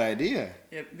not a bad idea.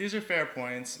 Yeah, these are fair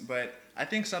points, but I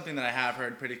think something that I have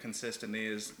heard pretty consistently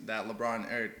is that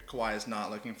Kawhi is not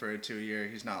looking for a 2-year.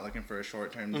 He's not looking for a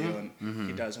short-term deal, and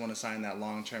he does want to sign that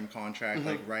long-term contract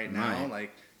like right now.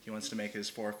 Like he wants to make his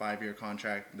 4 or 5 year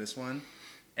contract this one.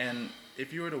 And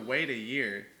if you were to wait a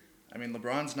year, I mean,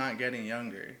 LeBron's not getting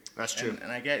younger. That's true.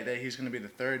 And I get that he's going to be the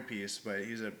third piece, but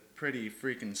he's a pretty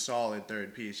freaking solid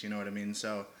third piece, you know what I mean?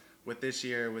 So with this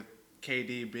year, with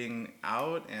KD being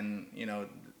out and, you know,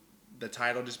 the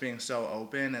title just being so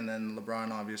open, and then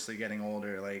LeBron obviously getting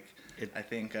older, I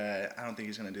think I don't think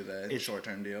he's going to do the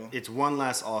short-term deal. It's one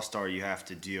less All-Star you have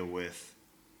to deal with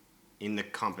in the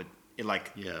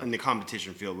in the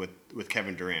competition field with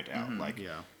Kevin Durant out.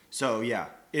 So yeah,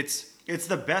 it's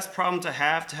the best problem to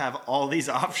have all these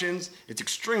options. It's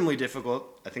extremely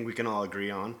difficult. I think we can all agree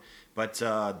on. But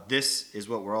this is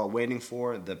what we're all waiting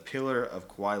for: the pillar of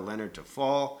Kawhi Leonard to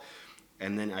fall,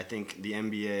 and then I think the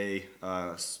NBA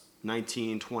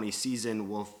 19-20 season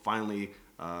will finally,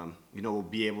 we'll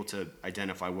be able to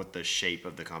identify what the shape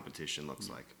of the competition looks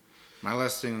like. My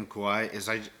last thing on Kawhi is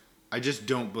I just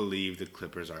don't believe the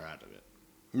Clippers are out of it.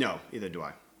 No, either do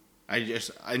I.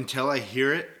 Until I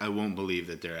hear it, I won't believe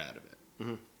that they're out of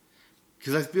it.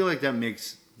 Because I feel like that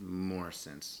makes more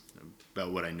sense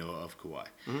about what I know of Kawhi.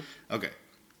 Okay,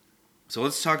 so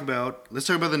let's talk about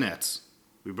the Nets.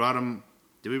 We brought them.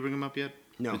 Did we bring them up yet?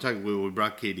 No. We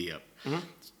brought KD up. Mm-hmm.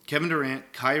 Kevin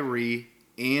Durant, Kyrie,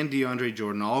 and DeAndre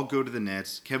Jordan all go to the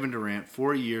Nets. Kevin Durant,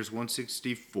 4 years,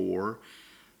 164.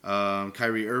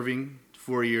 Kyrie Irving,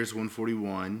 4 years,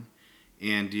 141.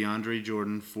 And DeAndre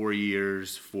Jordan, 4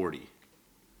 years, 40,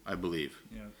 I believe.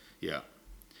 Yeah.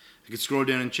 I could scroll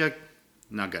down and check.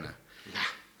 Not gonna.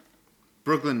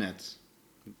 Brooklyn Nets.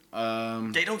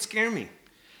 They don't scare me.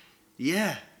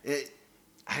 Yeah.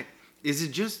 Is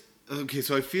it just... Okay,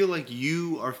 so I feel like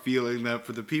you are feeling that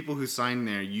for the people who signed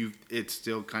there, it's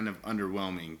still kind of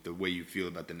underwhelming the way you feel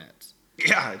about the Nets.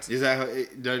 Yeah. Is that how,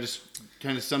 did I just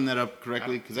kind of sum that up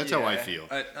correctly? Because that's how I feel.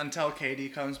 Until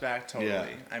KD comes back, totally. Yeah.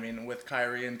 I mean, with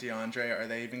Kyrie and DeAndre, are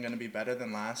they even going to be better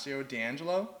than last year with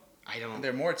D'Angelo? I don't.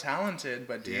 They're more talented,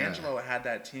 but D'Angelo had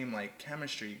that team like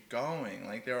chemistry going.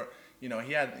 Like they're, he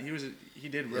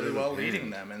did really well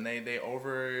leading them, and they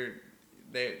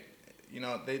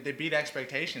beat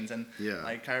expectations. And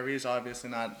like Kyrie's obviously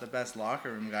not the best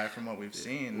locker room guy from what we've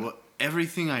seen. Well,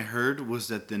 everything I heard was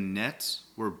that the Nets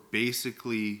were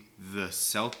basically the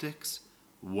Celtics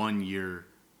 1 year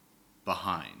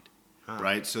behind,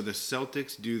 right? So the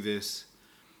Celtics do this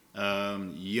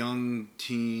young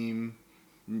team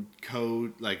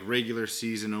code, like regular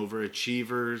season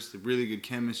overachievers, really good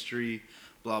chemistry,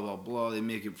 blah, blah, blah. They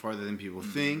make it farther than people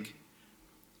think.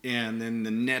 And then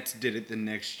the Nets did it the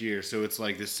next year. So it's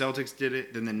like the Celtics did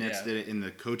it, then the Nets did it, and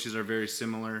the coaches are very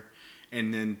similar.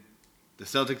 And then the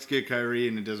Celtics get Kyrie,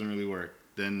 and it doesn't really work.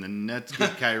 Then the Nets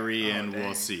get Kyrie, and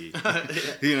we'll see.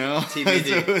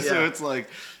 TBD. So it's like,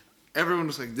 everyone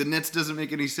was like, the Nets doesn't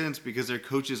make any sense because their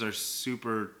coaches are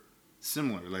super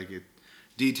similar. Like,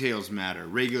 details matter.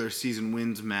 Regular season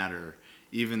wins matter.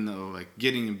 Even though, like,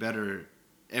 getting better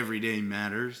every day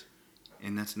matters.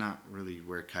 And that's not really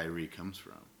where Kyrie comes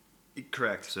from.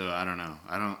 Correct. So I don't know.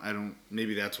 I don't.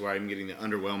 Maybe that's why I'm getting the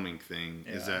underwhelming thing.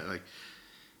 Is that like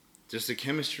just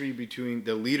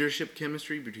the leadership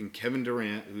chemistry between Kevin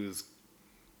Durant, who's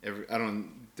I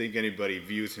don't think anybody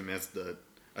views him as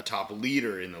a top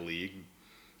leader in the league,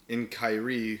 and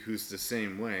Kyrie, who's the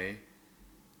same way,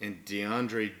 and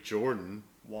DeAndre Jordan,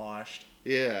 washed.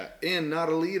 Yeah, and not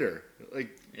a leader.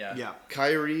 Like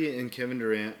Kyrie and Kevin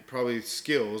Durant, probably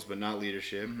skills but not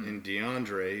leadership, and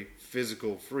DeAndre,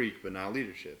 physical freak but not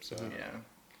leadership. So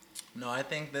no, I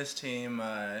think this team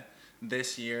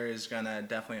this year is gonna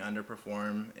definitely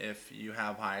underperform if you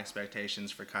have high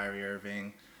expectations for Kyrie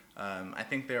Irving. I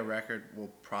think their record will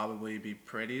probably be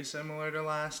pretty similar to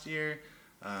last year.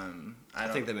 I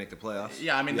think they make the playoffs.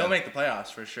 Yeah, I mean they'll make the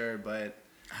playoffs for sure, but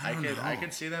I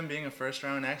could see them being a first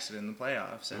round exit in the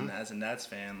playoffs, and as a Nets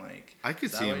fan, like I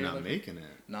could see them not making it.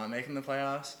 Not making the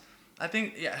playoffs. I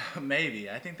think maybe.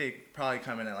 I think they probably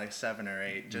come in at like 7 or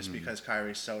 8 just because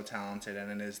Kyrie's so talented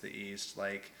and it is the East.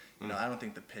 Like I don't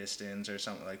think the Pistons or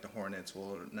something like the Hornets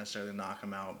will necessarily knock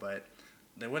them out, but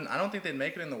they wouldn't. I don't think they'd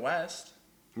make it in the West.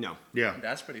 No. Yeah.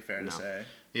 That's pretty fair to say.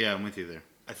 Yeah, I'm with you there.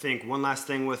 I think one last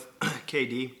thing with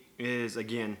KD is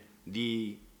again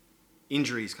the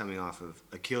injuries coming off of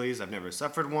Achilles. I've never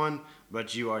suffered one,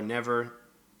 but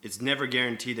it's never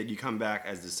guaranteed that you come back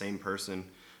as the same person.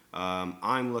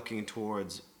 I'm looking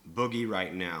towards Boogie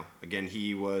right now. Again,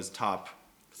 he was top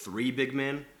 3 big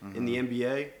men in the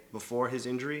NBA before his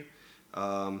injury.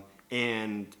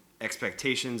 And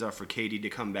expectations are for KD to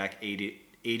come back 80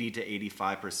 to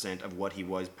 85% of what he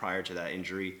was prior to that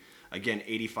injury. Again,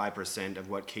 85% of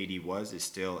what KD was is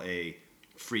still a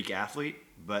freak athlete,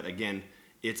 but again,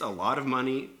 it's a lot of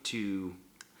money to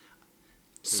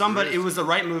somebody. It was the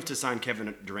right move to sign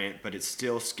Kevin Durant, but it's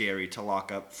still scary to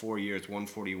lock up 4 years,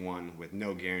 141, with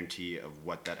no guarantee of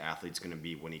what that athlete's going to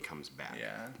be when he comes back.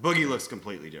 Yeah. Boogie looks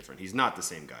completely different. He's not the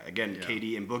same guy. Again,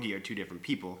 KD and Boogie are 2 different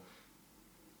people,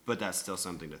 but that's still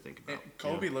something to think about.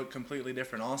 Kobe looked completely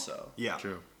different also. Yeah.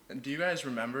 True. Do you guys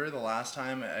remember the last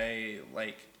time an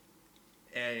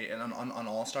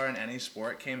all-star in any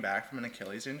sport came back from an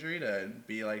Achilles injury to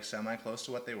be like semi-close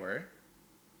to what they were?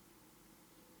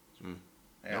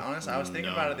 Honestly, I was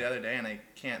thinking about it the other day, and I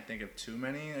can't think of too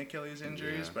many Achilles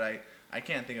injuries, but I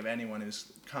can't think of anyone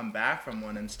who's come back from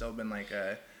one and still been like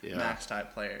a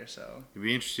max-type player. So it'd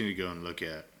be interesting to go and look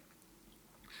at.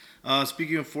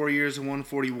 Speaking of 4 years and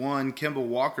 141, Kemba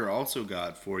Walker also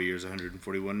got 4 years,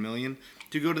 141 million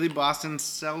to go to the Boston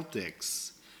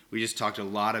Celtics. We just talked a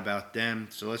lot about them,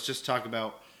 so let's just talk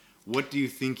about what do you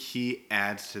think he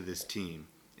adds to this team,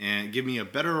 and give me a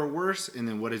better or worse, and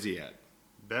then what does he add?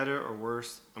 Better or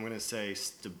worse? I'm going to say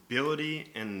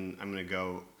stability, and I'm going to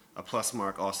go a plus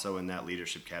mark also in that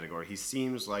leadership category. He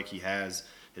seems like he has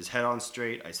his head on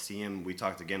straight. I see him. We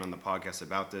talked again on the podcast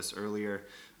about this earlier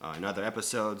in other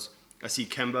episodes. I see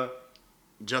Kemba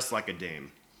just like a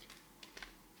Dame.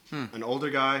 An older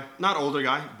guy, not older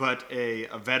guy, but a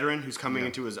veteran who's coming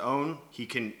into his own.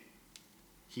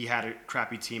 He had a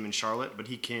crappy team in Charlotte, but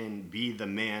he can be the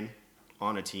man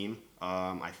on a team.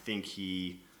 I think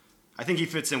he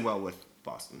fits in well with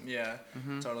Boston. Yeah,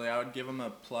 totally. I would give him a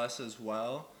plus as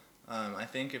well. I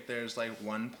think if there's like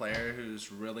one player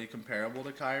who's really comparable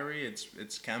to Kyrie,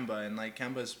 it's Kemba, and like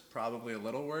Kemba's probably a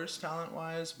little worse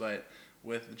talent-wise, but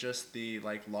with just the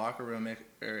like locker room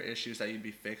issues that you'd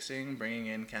be fixing, bringing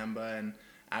in Kemba and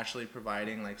actually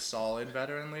providing like solid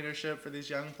veteran leadership for these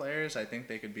young players, I think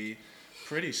they could be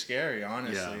pretty scary,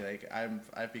 honestly. Yeah. Like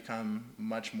I've become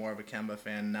much more of a Kemba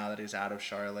fan now that he's out of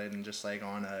Charlotte and just like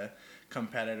on a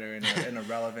competitor in a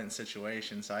relevant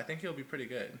situation. So I think he'll be pretty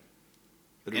good.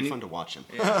 It'll be fun to watch him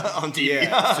on TV.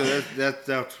 Yeah, so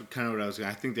that's kind of what I was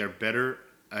going to. I think they're better.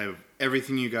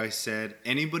 Everything you guys said.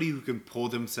 Anybody who can pull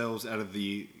themselves out of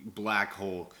the black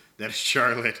hole that is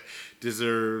Charlotte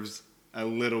deserves a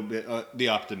little bit the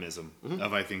optimism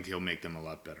of I think he'll make them a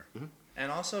lot better.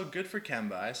 And also good for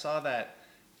Kemba. I saw that,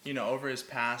 over his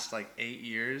past like 8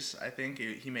 years, I think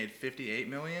he made $58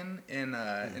 million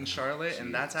in Charlotte,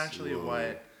 and that's actually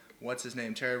what's his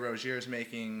name, Terry Rozier is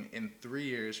making in 3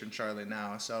 years from Charlotte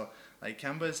now. So like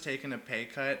Kemba's taken a pay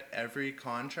cut every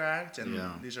contract, and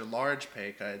these are large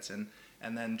pay cuts, and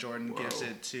then Jordan gives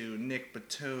it to Nick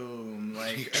Batum,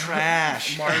 like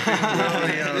trash, Marvin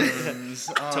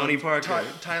Williams, Tony Parker,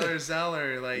 Tyler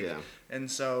Zeller, and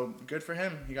so good for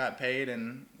him. He got paid,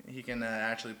 and he can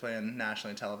actually play in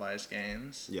nationally televised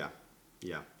games.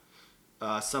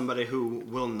 Somebody who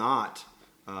will not,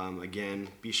 again,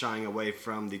 be shying away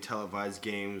from the televised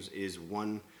games is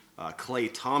one Klay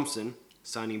Thompson,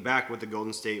 signing back with the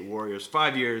Golden State Warriors.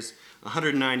 5 years,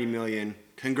 $190 million.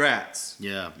 Congrats.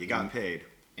 Yeah. You got paid.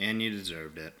 And you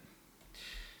deserved it.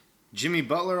 Jimmy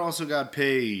Butler also got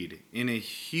paid in a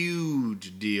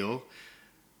huge deal.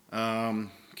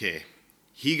 Okay.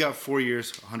 He got 4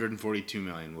 years, $142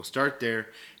 million. We'll start there,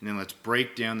 and then let's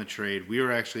break down the trade. We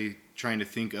were actually trying to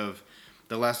think of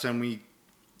the last time we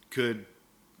could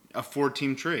a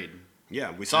 4-team trade.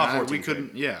 Yeah, we saw a 4-team we couldn't.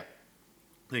 trade. Yeah.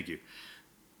 Thank you.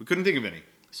 We couldn't think of any.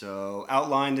 So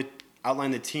outline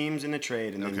the teams in the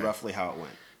trade and then roughly how it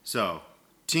went. So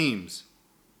teams.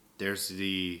 There's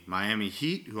the Miami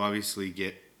Heat, who obviously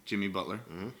get Jimmy Butler.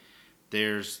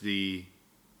 There's the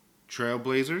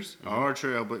Trailblazers.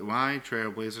 Why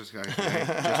Trailblazers? I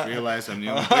just realized I'm new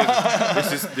on the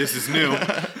Blazers. This is new.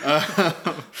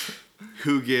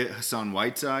 Who get Hassan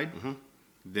Whiteside.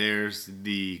 There's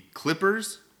the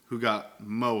Clippers, who got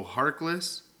Mo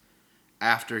Harkless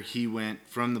after he went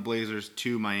from the Blazers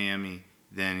to Miami.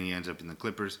 Then he ends up in the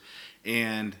Clippers.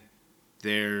 And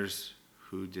there's,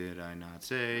 who did I not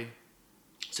say?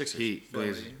 Sixers. Heat,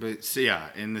 Blazers. But, so yeah,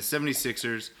 in the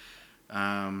 76ers,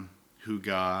 who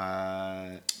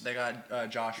got... They got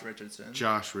Josh Richardson.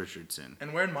 Josh Richardson.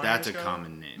 And where'd Myers That's a go?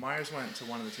 common name. Myers went to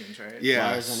one of the teams, right?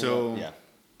 Yeah,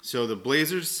 so the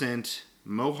Blazers sent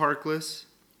Mo Harkless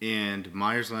and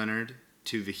Myers Leonard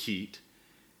to the Heat.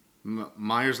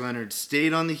 Myers Leonard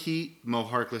stayed on the Heat. Mo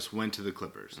Harkless went to the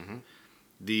Clippers.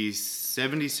 The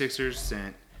 76ers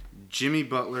sent Jimmy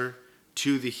Butler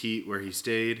to the Heat, where he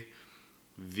stayed.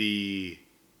 The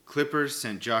Clippers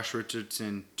sent Josh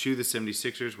Richardson to the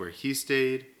 76ers, where he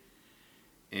stayed.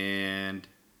 And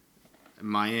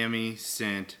Miami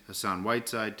sent Hassan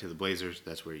Whiteside to the Blazers.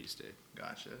 That's where he stayed.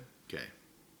 Gotcha. Okay.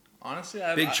 Honestly,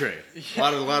 big trade.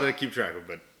 A lot to keep track of,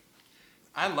 but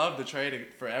I love the trade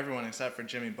for everyone except for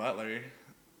Jimmy Butler.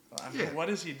 What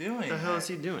is he doing? What the hell is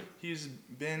he doing?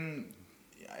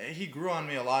 He grew on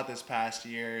me a lot this past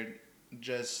year,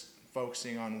 just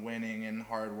focusing on winning and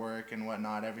hard work and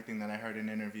whatnot. Everything that I heard in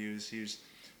interviews, he was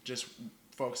just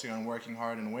focusing on working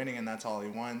hard and winning, and that's all he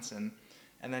wants. And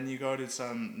then you go to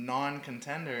some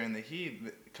non-contender in the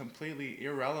Heat, completely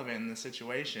irrelevant in the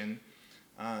situation.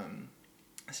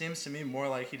 It seems to me more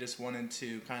like he just wanted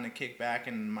to kind of kick back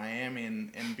in Miami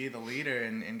and be the leader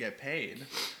and get paid.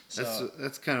 So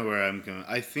that's kind of where I'm going.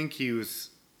 I think he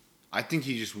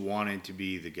just wanted to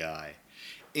be the guy.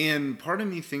 And part of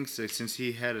me thinks that since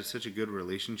he had such a good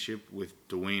relationship with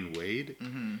Dwayne Wade,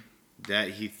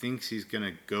 that he thinks he's going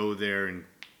to go there and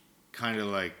kind of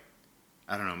like,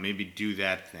 I don't know, maybe do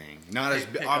that thing.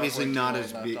 Obviously not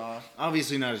as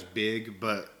big,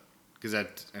 but because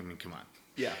come on.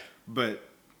 Yeah. But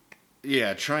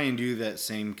yeah, try and do that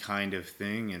same kind of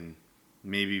thing and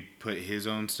maybe put his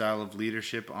own style of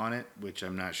leadership on it, which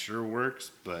I'm not sure works,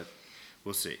 but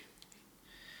we'll see.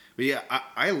 But yeah,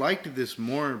 I liked this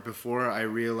more before I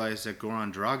realized that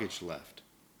Goran Dragic left.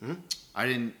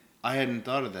 I hadn't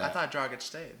thought of that. I thought Dragic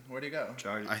stayed. Where'd he go?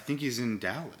 I think he's in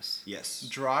Dallas. Yes.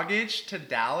 Dragic to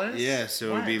Dallas? Yeah,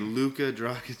 so it would be Luka,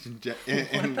 Dragic,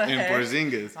 and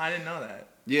Porzingis. I didn't know that.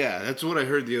 Yeah, that's what I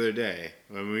heard the other day.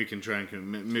 We can try and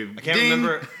I can't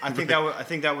remember. I think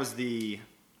that was the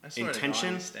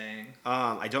intention. He's staying.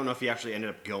 I don't know if he actually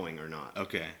ended up going or not.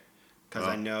 Okay. Because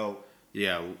I know.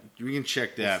 Yeah, we can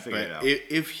check that. We'll but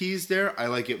if he's there, I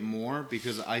like it more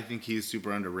because I think he's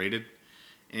super underrated.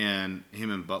 And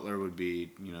him and Butler would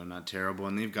be, not terrible.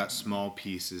 And they've got small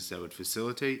pieces that would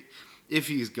facilitate. If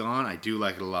he's gone, I do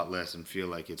like it a lot less and feel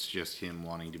like it's just him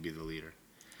wanting to be the leader.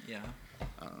 Yeah.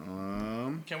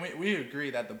 Can we agree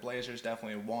that the Blazers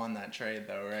definitely won that trade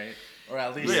though, right? Or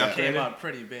at least it came up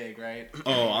pretty big, right?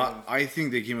 Oh, I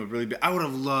think they came up really big. I would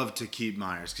have loved to keep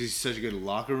Myers because he's such a good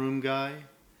locker room guy.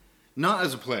 Not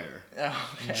as a player,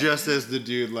 just as the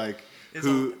dude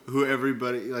who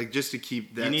everybody just to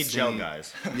keep that. You need gel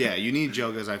guys. Yeah, you need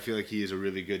gel guys. I feel like he is a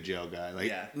really good gel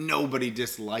guy. Nobody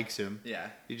dislikes him. Yeah.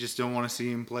 You just don't want to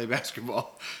see him play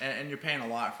basketball. And you're paying a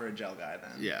lot for a gel guy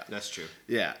then. Yeah, that's true.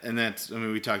 Yeah, and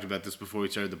we talked about this before we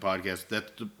started the podcast.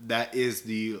 That is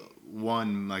the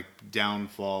one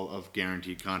downfall of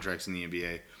guaranteed contracts in the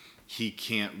NBA. He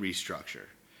can't restructure.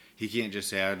 He can't just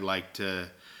say, "I'd like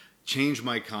to change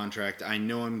my contract. I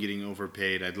know I'm getting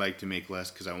overpaid. I'd like to make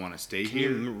less because I want to stay here."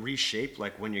 Can you reshape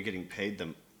when you're getting paid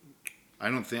them?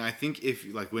 I think if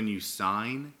when you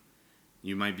sign,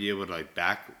 you might be able to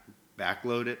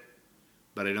backload it,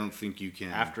 but I don't think you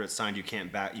can. After it's signed, you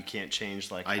can't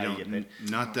change I how don't. you get paid.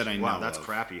 Not that I know. Wow, that's of.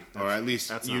 crappy. Or at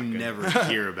least you never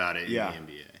hear about it in the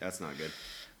NBA. That's not good.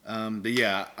 But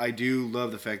yeah, I do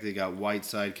love the fact they got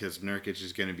Whiteside because Nurkic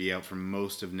is going to be out for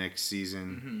most of next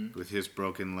season with his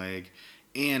broken leg,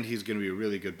 and he's going to be a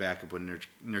really good backup when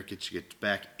Nurkic gets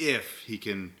back if he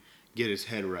can get his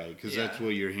head right. Because that's what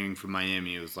you're hearing from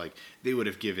Miami. It was they would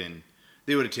have taken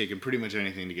pretty much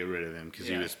anything to get rid of him because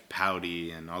he was pouty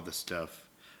and all this stuff.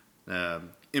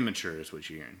 Immature is what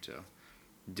you're hearing. So,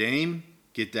 Dame,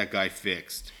 get that guy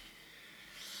fixed.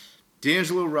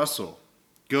 D'Angelo Russell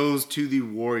goes to the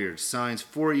Warriors, signs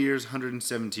 4 years,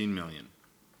 $117 million.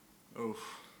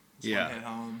 Oof. One hit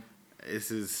home.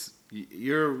 This is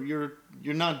you're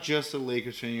not just a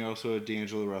Lakers fan, you're also a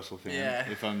D'Angelo Russell fan,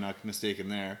 if I'm not mistaken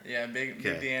there. Yeah, big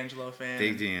D'Angelo fan.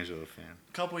 Big D'Angelo fan.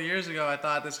 A couple years ago, I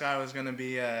thought this guy was going to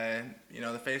be,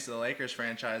 the face of the Lakers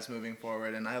franchise moving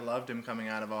forward, and I loved him coming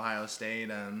out of Ohio State.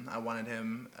 I wanted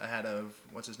him ahead of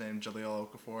Jahlil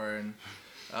Okafor,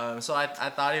 and so I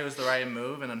thought he was the right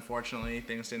move, and unfortunately,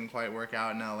 things didn't quite work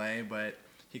out in LA. But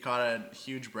he caught a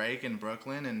huge break in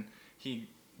Brooklyn, and he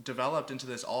developed into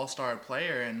this all-star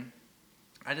player, and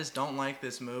I just don't like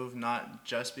this move, not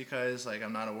just because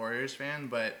I'm not a Warriors fan,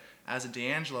 but as a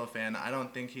D'Angelo fan, I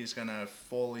don't think he's going to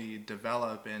fully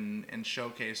develop and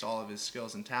showcase all of his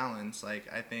skills and talents. I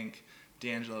think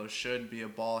D'Angelo should be a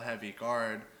ball-heavy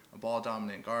guard, a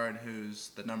ball-dominant guard who's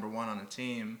the number one on a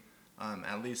team,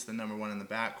 at least the number one in the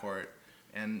backcourt.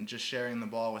 And just sharing the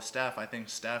ball with Steph, I think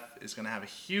Steph is going to have a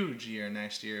huge year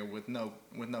next year with no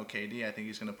KD. I think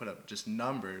he's going to put up just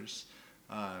numbers.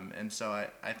 And so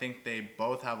I think they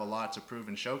both have a lot to prove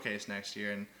and showcase next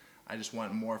year, and I just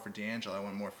want more for D'Angelo. I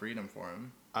want more freedom for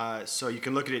him. So you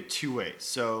can look at it two ways.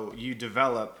 So you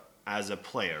develop as a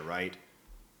player, right?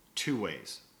 Two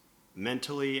ways.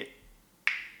 Mentally,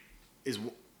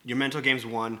 your mental game's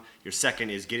one. Your second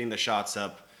is getting the shots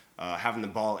up, having the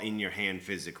ball in your hand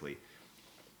physically.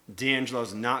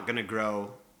 D'Angelo's not going to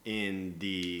grow in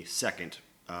the second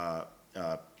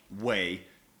way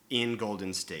in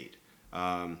Golden State.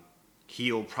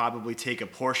 He'll probably take a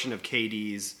portion of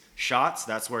KD's shots.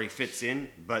 That's where he fits in.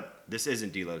 But this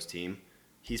isn't D'Lo's team.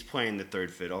 He's playing the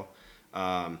third fiddle.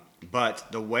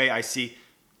 But the way I see,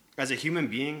 as a human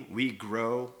being, we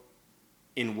grow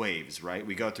in waves, right?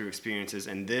 We go through experiences.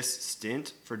 And this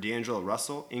stint for D'Angelo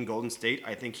Russell in Golden State,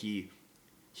 I think he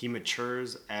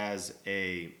matures as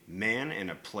a man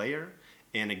and a player.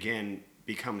 And again,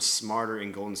 becomes smarter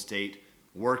in Golden State,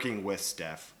 working with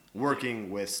Steph, working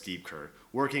with Steve Kerr,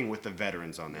 working with the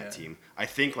veterans on that team. I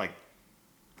think I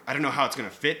don't know how it's going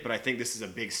to fit, but I think this is a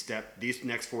big step. These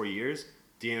next 4 years,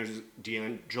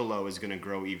 D'Angelo is going to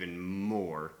grow even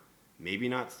more. Maybe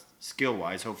not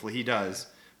skill-wise. Hopefully he does.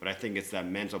 But I think it's that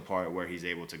mental part where he's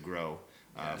able to grow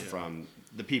from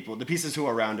the pieces who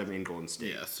are around him in Golden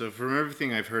State. Yeah, so from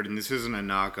everything I've heard, and this isn't a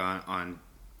knock on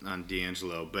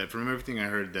D'Angelo, but from everything I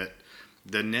heard that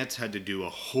the Nets had to do a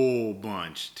whole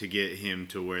bunch to get him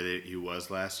to where he was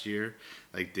last year.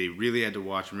 They really had to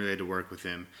watch him, really had to work with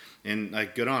him. And,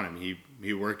 good on him.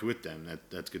 He worked with them.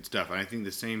 That's good stuff. And I think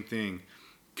the same thing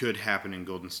could happen in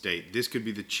Golden State. This could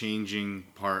be the changing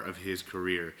part of his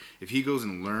career. If he goes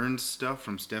and learns stuff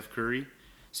from Steph Curry,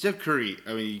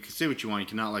 I mean, you can say what you want. You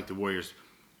cannot like the Warriors.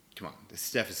 Come on,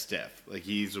 Steph is Steph. Like,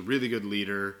 he's a really good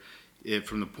leader.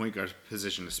 From the point guard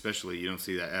position especially, you don't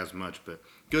see that as much, but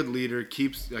good leader,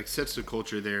 sets the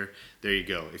culture there. There you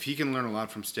go. If he can learn a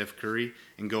lot from Steph Curry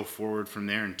and go forward from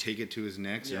there and take it to his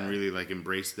next and really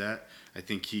embrace that, I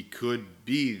think he could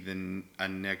be a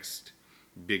next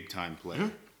big time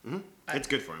player. Mm-hmm. It's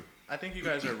good for him. I think you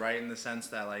guys are right in the sense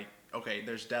that okay,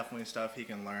 there's definitely stuff he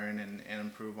can learn and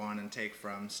improve on and take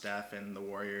from Steph and the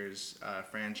Warriors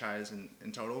franchise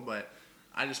in total, but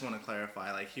I just want to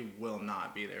clarify, he will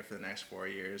not be there for the next 4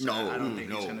 years. No, I don't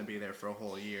think he's going to be there for a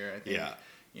whole year. I think,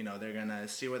 they're going to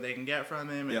see what they can get from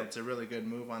him, and it's a really good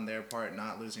move on their part,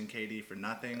 not losing KD for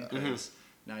nothing, because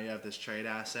now you have this trade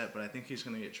asset, but I think he's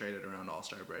going to get traded around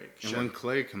All-Star break. And when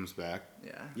Clay comes back,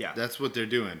 yeah, that's what they're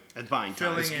doing. It's buying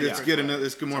time. Let's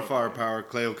get more firepower.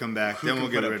 Clay will come back, then we'll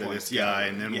get rid of this guy,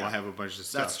 and then we'll have a bunch of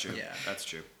stuff. That's true. Yeah, that's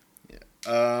true. Yeah.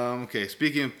 Okay,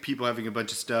 speaking of people having a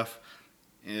bunch of stuff,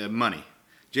 money.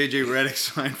 J.J. Redick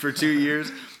signed for 2 years,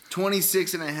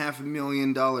 $26.5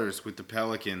 million with the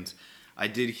Pelicans. I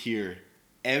did hear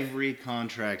every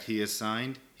contract he has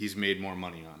signed, he's made more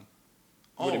money on.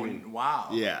 Oh, wow.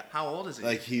 Yeah. How old is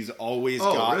he? He's always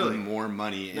gotten more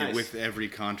money with every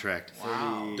contract.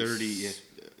 Wow. 30,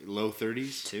 low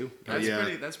 30s? Too.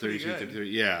 That's pretty good. 30,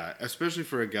 yeah, especially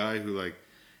for a guy who,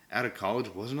 out of college,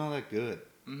 wasn't all that good.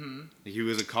 Mm-hmm. He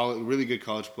was a really good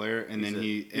college player, and then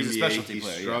he's a specialty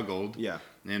player, struggled. Yeah.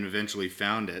 And eventually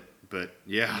found it. But,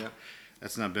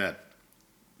 that's not bad.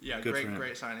 Yeah,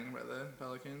 great signing by the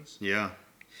Pelicans. Yeah.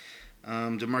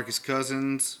 DeMarcus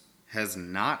Cousins has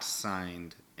not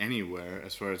signed anywhere,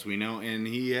 as far as we know, and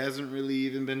he hasn't really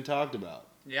even been talked about.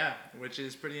 Yeah, which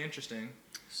is pretty interesting.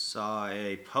 Saw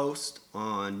a post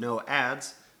on no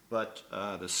ads, but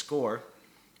the score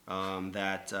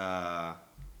that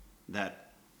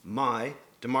DeMar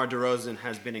DeRozan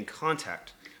has been in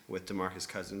contact with DeMarcus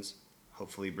Cousins,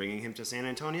 hopefully bringing him to San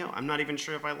Antonio. I'm not even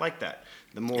sure if I like that.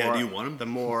 The more do you want him? The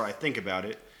more I think about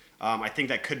it, I think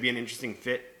that could be an interesting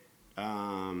fit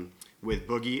with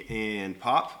Boogie and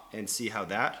Pop, and see how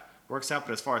that works out.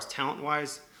 But as far as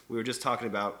talent-wise, we were just talking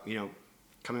about,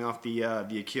 coming off the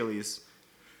Achilles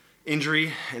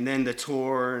injury and then the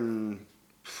torn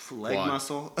leg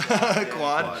muscle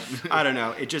quad. I don't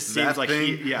know. It just seems like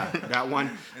that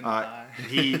one.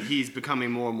 He's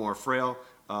becoming more and more frail.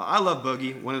 I love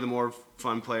Boogie, one of the more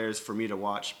fun players for me to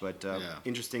watch, but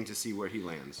interesting to see where he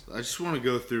lands. I just want to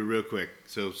go through real quick.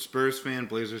 So, Spurs fan,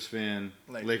 Blazers fan,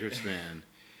 Lakers fan.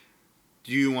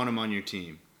 Do you want him on your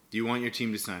team? Do you want your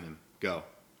team to sign him? Go.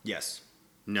 Yes.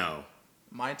 No.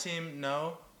 My team,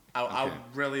 no. I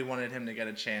really wanted him to get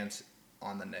a chance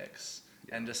on the Knicks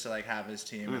and just to have his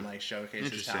team and showcase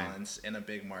his talents in a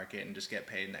big market and just get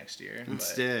paid next year.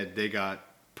 Instead, they got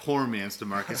poor man's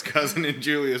DeMarcus Cousins and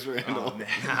Julius Randle. Oh, man.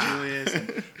 Julius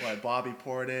and Bobby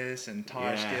Portis and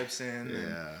Taj Gibson.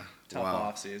 Yeah.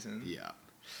 Tough offseason. Yeah.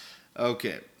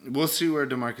 Okay. We'll see where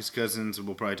DeMarcus Cousins,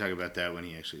 we'll probably talk about that when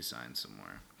he actually signs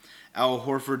somewhere. Al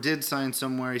Horford did sign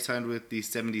somewhere. He signed with the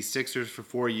 76ers for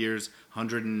 4 years,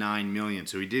 $109 million.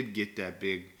 So he did get that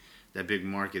big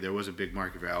market. There was a big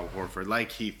market for Al Horford,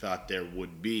 like he thought there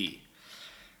would be.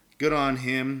 Good on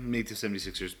him. Make the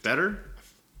 76ers better.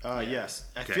 Yes.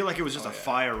 I feel like it was just a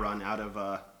fire run out of,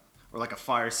 or a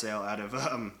fire sale out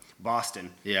of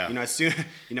Boston. Yeah. As soon,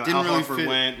 Al Horford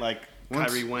went,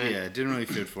 Kyrie went. Yeah, it didn't really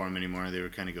fit for him anymore. They were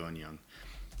kind of going young.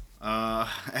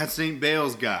 At St.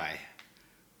 Bale's guy,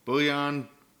 Bojan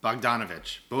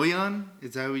Bogdanovic. Bojan?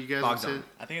 Is that what you guys would say?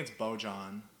 I think it's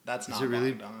Bojan. That's not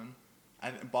really? Bogdan.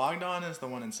 Bogdan is the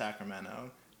one in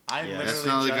Sacramento. That's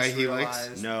not the guy he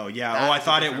likes? No, yeah. I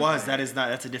thought it was. That's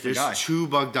a different guy. There's two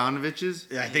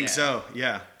Bogdanoviches? Yeah, I think so,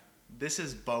 yeah. This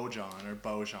is Bojan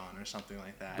or something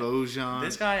like that. Bojan.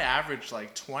 This guy averaged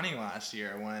 20 last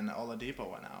year when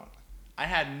Oladipo went out. I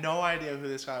had no idea who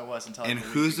this guy was until. And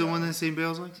who's the one that St.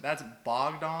 Bale's likes? That's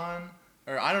Bogdan.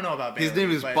 Or I don't know about Bailey. His name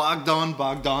is Bogdan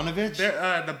Bogdanovic?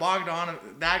 The Bogdan,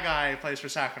 that guy plays for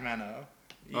Sacramento.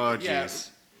 Oh, jeez.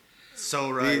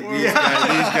 So right. These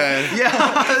guys.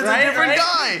 Yeah, right? Different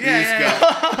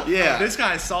guy. Yeah. This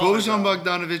guy's solid. Bojan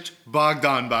Bogdanovic,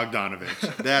 Bogdan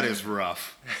Bogdanovic. That is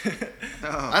rough.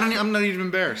 I'm not even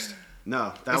embarrassed.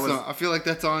 No, I feel like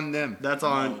that's on them. That's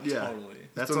on. Totally.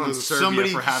 That's on Serbia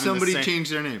for having somebody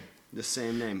changed their name. The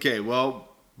same name. Okay, well,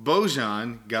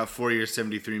 Bojan got 4 years,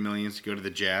 $73 million to go to the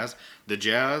Jazz. The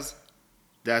Jazz,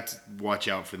 watch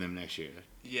out for them next year.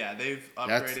 Yeah, they've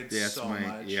upgraded so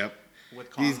much. Yep. with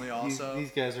Conley also.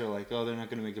 These guys are like, oh, they're not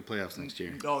going to make the playoffs next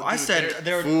year. Oh, dude, I said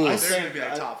they're going to be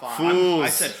like top 5. Fools. I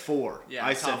said 4. Yeah,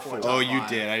 I top said 4. 4. Oh, you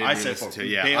did. I didn't listen to it.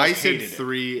 Yeah, I said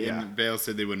 3, and Bale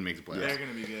said they wouldn't make the playoffs. They're going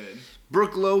to be good.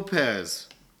 Brooke Lopez.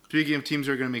 Speaking of teams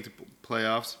who are going to make the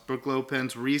playoffs, Brooke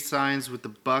Lopez re-signs with the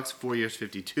Bucks, 4 years,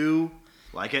 52.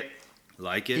 Like it.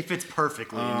 He fits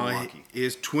perfectly in Milwaukee.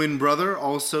 His twin brother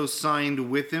also signed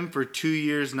with him for 2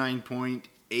 years,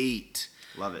 9.8.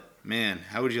 Love it. Man,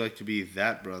 how would you like to be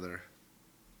that brother?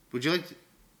 Would you like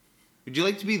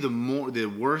to be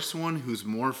the worst one who's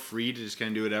more free to just kind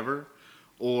of do whatever,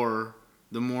 or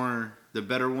the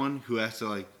better one who has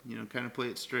to kind of play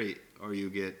it straight, or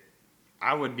you get?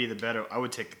 I would be the better. I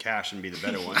would take the cash and be the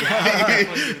better one. All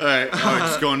right. Oh,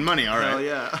 just going money. All right. Hell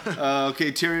yeah.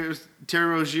 Okay. Terry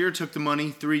Rozier took the money.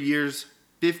 3 years,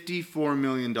 $54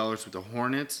 million with the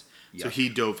Hornets. Yep. So he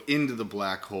dove into the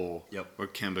black hole where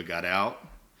Kemba got out.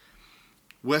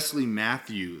 Wesley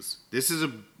Matthews.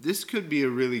 This could be a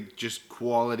really just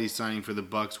quality signing for the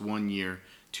Bucks. 1 year,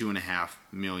 $2.5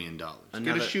 million.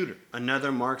 Get a shooter.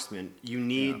 Another marksman. You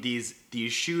need these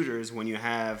shooters when you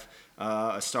have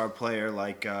a star player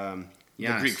like the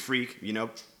Greek Freak,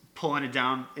 pulling it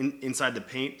down inside the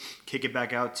paint, kick it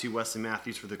back out to Wesley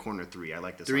Matthews for the corner 3. I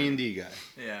like this 3-and-D guy.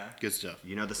 Yeah. Good stuff.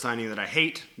 The signing that I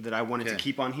hate, that I wanted to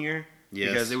keep on here,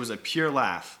 because it was a pure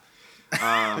laugh.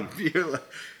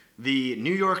 The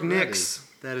New York Knicks.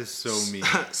 That is so mean.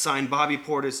 Signed Bobby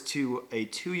Portis to a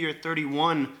 2-year,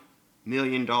 $31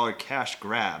 million cash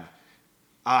grab.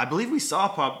 I believe we saw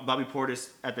Bobby Portis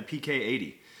at the PK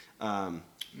 80.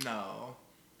 No.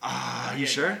 Are you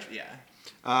sure?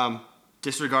 Yeah.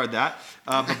 Disregard that.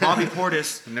 But Bobby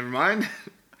Portis, never mind.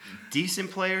 Decent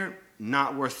player,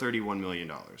 not worth $31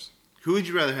 million. Who would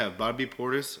you rather have, Bobby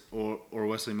Portis or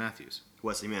Wesley Matthews?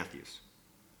 Wesley Matthews.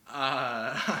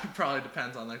 Probably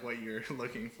depends on what you're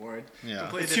looking for. Yeah.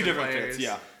 Completely It's 2 different players. fits.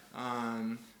 Yeah.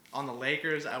 On the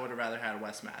Lakers, I would have rather had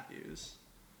Wes Matthews.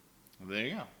 Well, there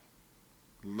you go.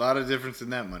 A lot of difference in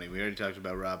that money. We already talked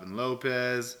about Robin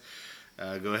Lopez.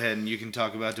 Go ahead and you can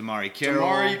talk about DeMarre Carroll.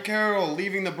 DeMarre Carroll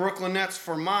leaving the Brooklyn Nets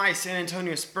for my San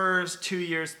Antonio Spurs. 2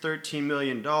 years, $13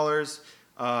 million.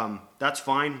 That's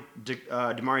fine.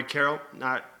 DeMarre Carroll,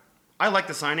 I like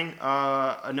the signing.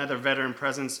 Another veteran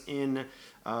presence in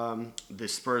the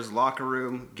Spurs locker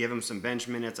room. Give him some bench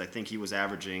minutes. I think he was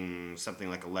averaging something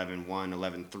like 11-1,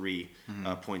 11-3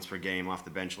 points per game off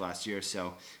the bench last year.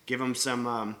 So give him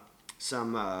some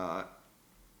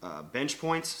bench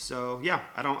points. So yeah,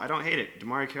 I don't hate it.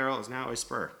 DeMarre Carroll is now a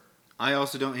Spur. I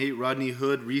also don't hate Rodney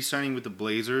Hood re-signing with the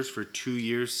Blazers for 2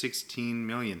 years, $16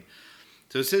 million.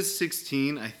 So it says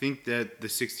 16. I think that the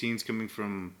 16 is coming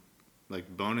from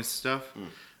bonus stuff.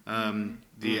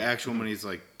 The actual money is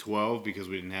 12 because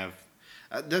we didn't have.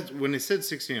 That's when it said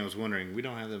 16. I was wondering, we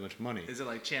don't have that much money. Is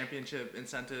it championship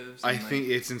incentives? I think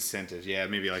it's incentives. Yeah,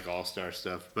 maybe all-star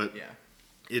stuff. But yeah,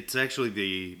 it's actually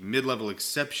the mid-level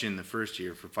exception the first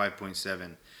year for 5.7,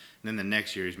 and then the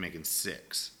next year he's making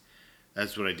 6.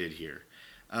 That's what I did here.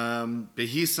 But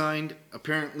he signed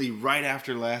apparently right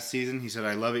after last season. He said,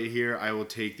 "I love it here. I will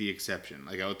take the exception.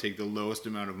 I will take the lowest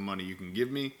amount of money you can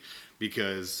give me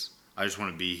because I just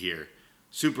want to be here."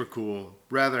 Super cool.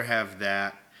 Rather have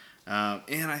that.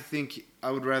 And I think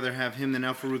I would rather have him than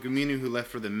Al-Farouq Aminu, who left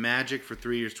for the Magic for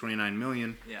 3 years, $29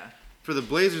 million. Yeah. For the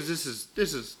Blazers,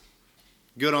 this is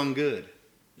good on good.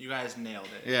 You guys nailed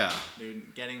it. Yeah.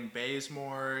 Dude, getting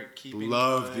Bazemore, keeping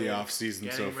Love the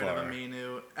offseason so far. Getting rid of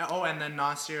Aminu. Oh, and then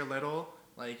Nasir Little.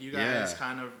 You guys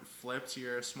kind of flipped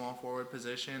your small forward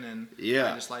position, and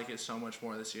I just like it so much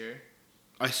more this year.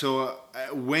 I saw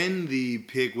when the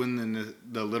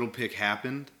little pick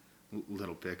happened,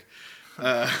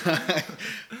 I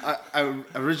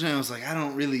originally was like, I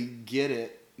don't really get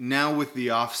it. Now with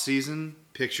the off season,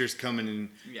 pictures coming in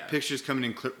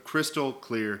crystal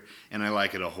clear, and I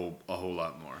like it a whole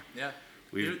lot more. Yeah,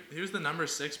 he was the number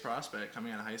 6 prospect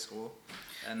coming out of high school,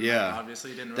 and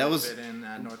obviously didn't fit in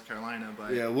at North Carolina.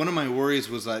 But one of my worries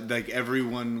was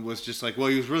everyone was just well,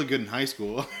 he was really good in high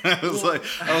school. I was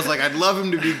like, I'd love him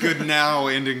to be good now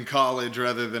and in college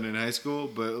rather than in high school,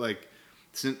 but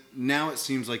now it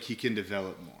seems like he can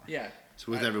develop more. Yeah.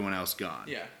 So with everyone else gone.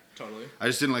 Yeah, totally. I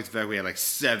just didn't like the fact we had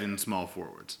 7 small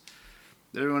forwards.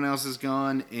 Everyone else is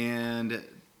gone, and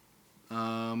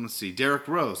let's see, Derrick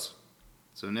Rose.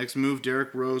 So next move,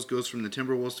 Derrick Rose goes from the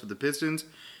Timberwolves to the Pistons,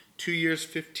 2 years,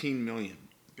 $15 million.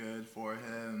 Good for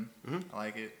him. I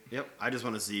like it. Yep. I just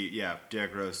want to see,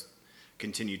 Derrick Rose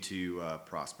continue to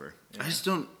prosper. I just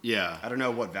don't. Yeah. I don't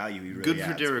know what value he really Good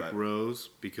adds, for Derrick Rose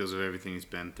because of everything he's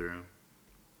been through.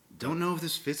 Don't know if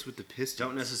this fits with the Pistons.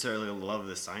 Don't necessarily love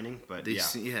the signing, but They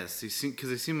seem because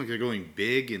they seem like they're going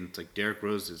big, and it's like Derrick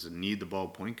Rose is a need the ball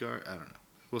point guard. I don't know.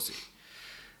 We'll see.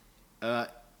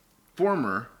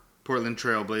 Former Portland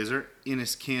Trailblazer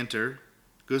Enes Kanter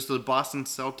goes to the Boston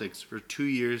Celtics for 2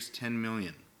 years, $10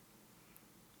 million.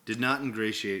 Did not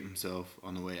ingratiate himself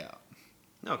on the way out.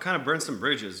 No, kind of burned some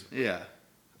bridges. Yeah.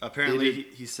 Apparently,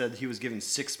 he said he was given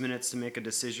 6 minutes to make a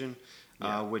decision,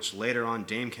 which later on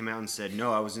Dame came out and said,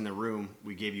 no, I was in the room.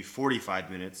 We gave you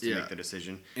 45 minutes to make the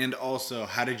decision. And also,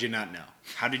 how did you not know?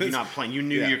 How did you not plan? You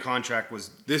knew your contract was...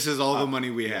 This is all the money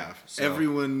we have. So.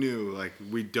 Everyone knew, like,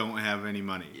 we don't have any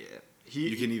money. Yeah.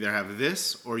 You can either have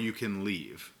this or you can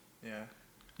leave. Yeah.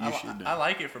 I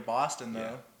like it for Boston,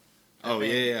 though. Yeah.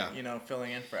 Yeah. You know,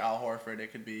 filling in for Al Horford,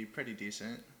 it could be pretty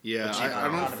decent. Yeah, I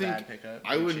don't think...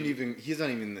 I wouldn't even... He's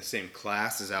not even in the same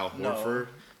class as Al Horford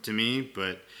to me,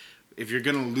 but if you're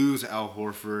going to lose Al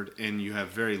Horford and you have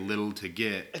very little to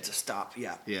get... It's a stop,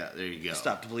 yeah. Yeah, there you go.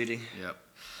 Stop the bleeding. Yep.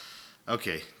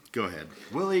 Okay, go ahead.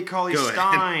 Willie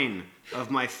Cauley-Stein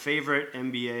of my favorite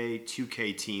NBA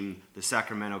 2K team, the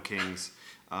Sacramento Kings,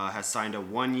 has signed a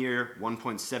 1-year,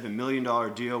 $1.7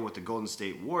 million deal with the Golden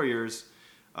State Warriors.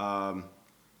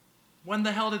 When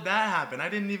the hell did that happen? I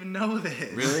didn't even know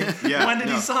this. Really? Yeah. When did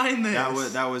he sign this?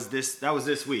 That was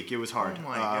this week. It was hard. Oh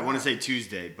my God. I want to say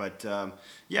Tuesday, but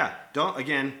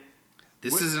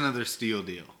This is another steal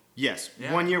deal. Yes,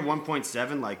 1 year,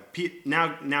 1.7. Like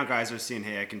now, guys are seeing,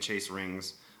 hey, I can chase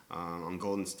rings on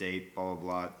Golden State, blah blah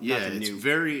blah. Yeah, Nothing it's new.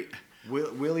 very.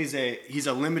 Willie's he's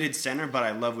a limited center, but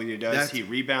I love what he does. He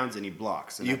rebounds and he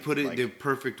blocks. And you put it the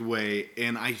perfect way,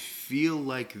 and I feel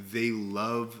like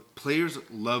players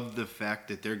love the fact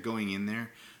that they're going in there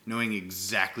knowing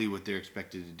exactly what they're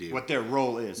expected to do, what their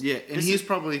role is. Yeah, and he's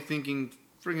probably thinking,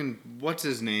 friggin' what's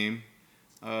his name,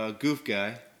 goof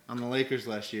guy on the Lakers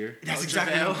last year. That's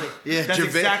exactly what I'm thinking. Yeah, that's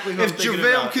exactly what I'm thinking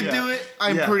JaVale about. could do it,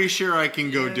 I'm pretty sure I can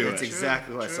go do it. That's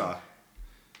exactly what I saw.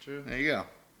 True. There you go.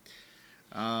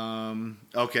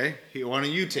 Okay. Why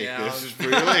don't you take this for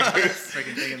your Lakers?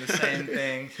 Freaking thinking the same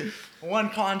thing. One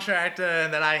contract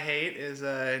that I hate is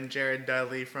Jared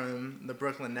Dudley from the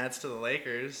Brooklyn Nets to the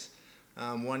Lakers.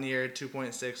 1 year,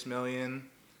 $2.6 million.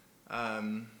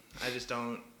 I just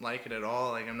don't like it at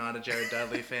all. Like, I'm not a Jared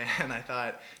Dudley fan. I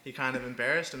thought he kind of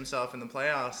embarrassed himself in the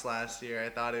playoffs last year. I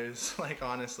thought it was like,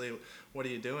 honestly, what are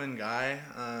you doing, guy?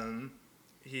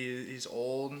 He's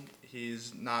old.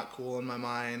 He's not cool in my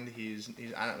mind.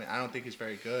 I don't think he's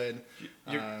very good.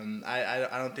 I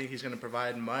don't think he's going to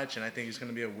provide much, and I think he's going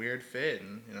to be a weird fit.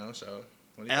 And so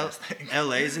what do you guys think?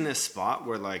 LA's in a spot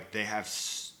where like they have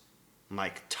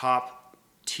like top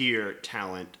tier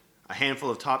talent, a handful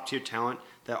of top tier talent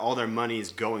that all their money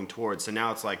is going towards. So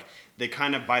now it's like they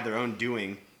kind of by their own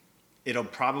doing, it'll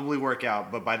probably work out,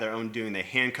 but by their own doing, they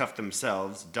handcuffed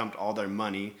themselves, dumped all their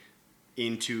money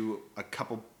into a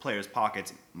couple players'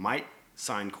 pockets, might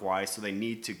sign Kawhi, so they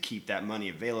need to keep that money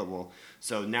available.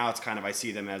 So now it's kind of, I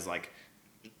see them as like,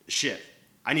 shit,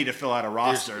 I need to fill out a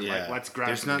roster. Like, let's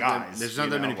grab some guys. There's not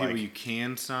that many people you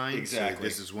can sign. Exactly. So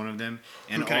this is one of them.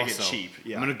 And also, also, get cheap.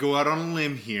 Yeah. I'm going to go out on a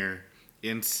limb here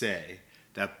and say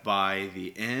that by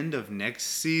the end of next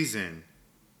season,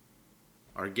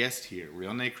 our guest here,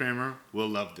 Real Nate Kramer, will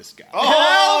love this guy.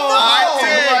 I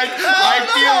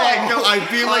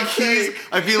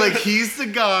feel like he's the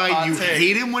guy. You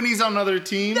hate him when he's on other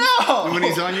teams. No. When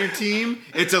he's on your team,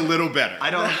 it's a little better. I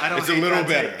don't. It's a little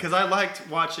better because I liked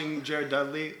watching Jared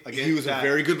Dudley. He was a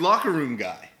very good locker room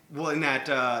guy. Well, in that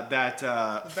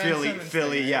Philly,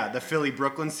 the Philly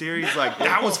Brooklyn series, like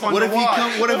that was fun to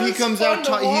watch. What if he comes out?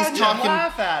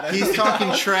 He's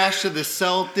talking trash to the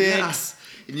Celtics.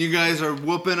 And you guys are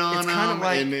whooping on him,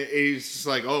 and he's just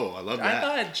like, "Oh, I love that."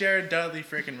 I thought Jared Dudley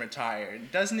freaking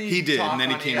retired. Doesn't he? He did, talk and then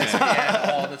he on came ESPN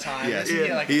back all the time. Yes,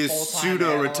 He is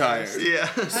pseudo-retired. Yeah,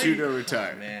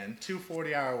 pseudo-retired. Man, 2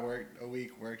 40-hour a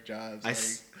week work jobs.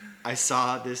 I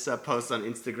saw this post on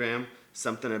Instagram,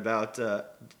 something about,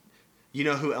 you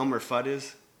know who Elmer Fudd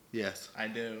is? Yes, I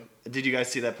do. Did you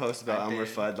guys see that post about Elmer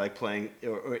Fudd like playing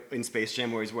or in Space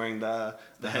Jam where he's wearing the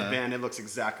headband? It looks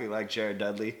exactly like Jared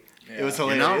Dudley. Yeah. It was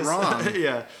hilarious. You're not wrong.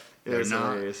 Yeah, it was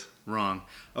hilarious. Wrong.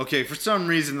 Okay, for some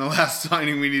reason, the last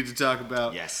signing we need to talk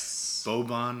about. Yes.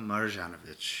 Boban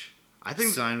Marjanovic. I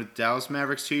think signed with Dallas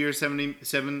Mavericks 2 years, $7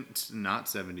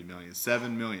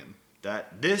 million.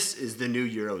 This is the new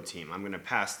Euro team. I'm going to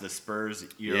pass the Spurs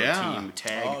Euro team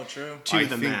tag to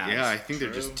the Mavs. Yeah, I think they're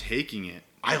just taking it.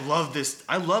 I love this.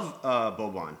 I love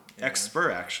Boban. Ex-Spur,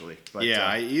 actually. But,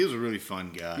 he was a really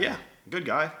fun guy. Yeah, good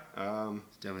guy.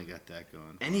 Definitely got that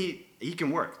going. And he can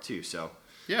work, too, so.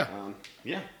 Yeah.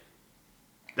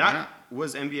 That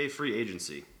was NBA free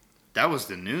agency. that was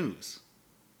the news.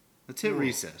 Let's hit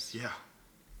recess. Yeah.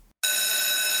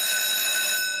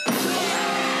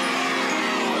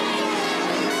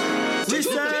 Let's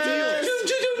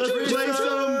play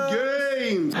some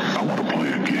games. I want to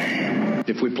play a game.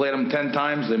 If we played them 10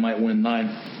 times, they might win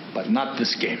 9. But not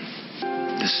this game.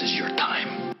 This is your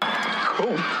time.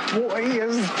 Oh boy,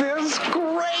 is this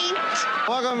great!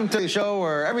 Welcome to the show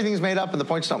where everything's made up and the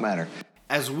points don't matter.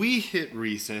 As we hit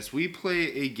recess, we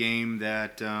play a game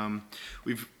that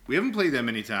we haven't played that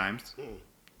many times,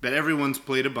 but everyone's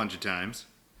played a bunch of times,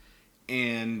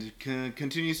 and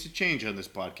continues to change on this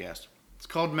podcast. It's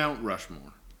called Mount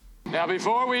Rushmore. Now,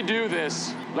 before we do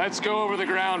this, let's go over the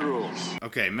ground rules.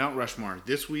 Okay, Mount Rushmore.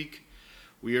 This week,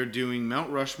 we are doing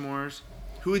Mount Rushmores.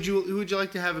 Who would you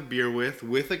like to have a beer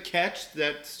with a catch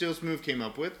that Still Smooth came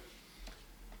up with?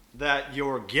 That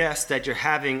your guest that you're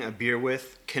having a beer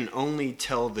with can only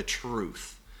tell the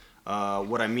truth.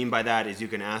 What I mean by that is you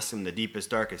can ask them the deepest,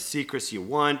 darkest secrets you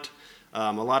want.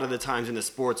 A lot of the times in the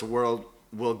sports world,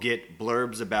 we'll get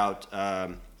blurbs about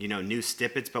new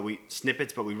snippets, but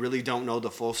we really don't know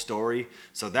the full story.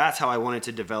 So that's how I wanted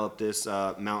to develop this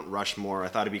Mount Rushmore. I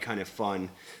thought it'd be kind of fun.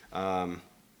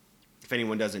 If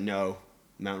anyone doesn't know,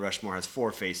 Mount Rushmore has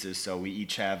 4 faces, so we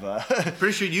each have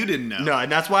Pretty sure you didn't know. No,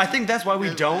 and that's why we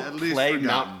don't play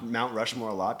Mount Rushmore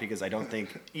a lot, because I don't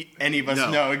think any of us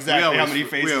know exactly how many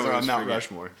faces are on Mount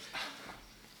Rushmore.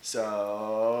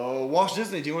 So, Walt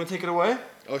Disney, do you want to take it away?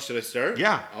 Oh, should I start?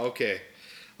 Yeah. Okay.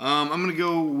 I'm going to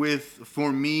go with,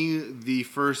 for me, the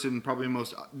first and probably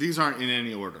most... These aren't in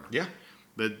any order. Yeah.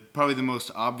 But probably the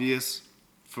most obvious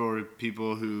for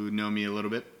people who know me a little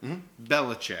bit. Mm-hmm.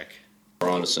 Belichick. We're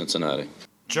on to Cincinnati.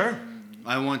 Sure.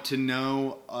 I want to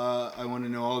know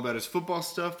all about his football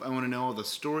stuff. I want to know all the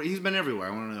story. He's been everywhere.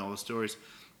 I want to know all the stories.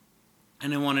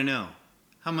 And I want to know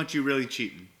how much you really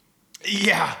cheating.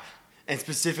 Yeah. And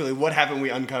specifically, what haven't we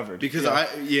uncovered? Because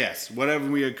what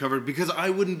haven't we uncovered? Because I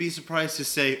wouldn't be surprised to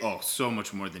say, oh, so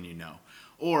much more than you know.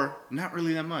 Or, not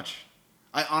really that much.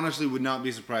 I honestly would not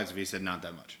be surprised if he said not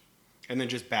that much. And then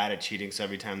just bad at cheating, so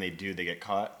every time they do, they get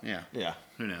caught? Yeah. Yeah.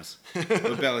 Who knows? But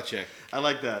Belichick. I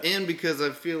like that. And because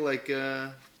I feel like,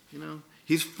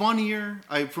 he's funnier.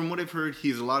 From what I've heard,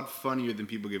 he's a lot funnier than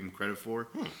people give him credit for.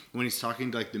 When he's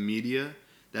talking to, like, the media,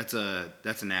 that's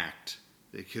an act.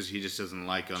 Because he just doesn't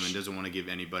like them and doesn't want to give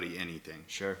anybody anything.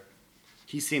 Sure.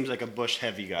 He seems like a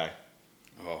Bush-heavy guy.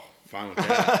 Oh, fine with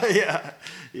that.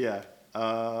 Yeah.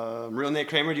 Real Nate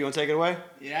Kramer, do you want to take it away?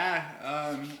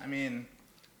 Yeah.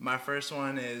 My first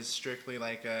one is strictly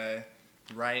like a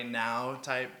right now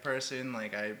type person.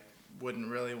 Like, I wouldn't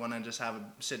really want to just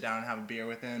sit down and have a beer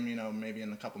with him, maybe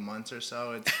in a couple months or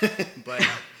so.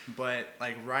 But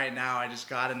like right now, I just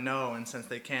got to know. And since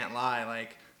they can't lie,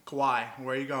 like, Kawhi,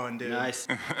 where are you going, dude? Nice.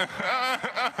 Sit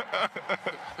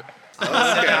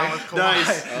down with Kawhi.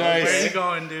 Nice. Where are you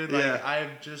going, dude? Like, Yeah.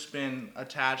 I've just been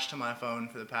attached to my phone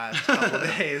for the past couple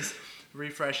days,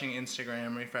 refreshing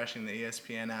Instagram, refreshing the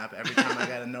ESPN app. Every time I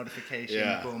got a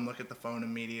notification, boom, look at the phone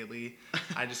immediately.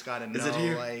 I just got to know, Is it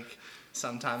here? like,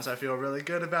 sometimes I feel really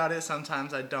good about it,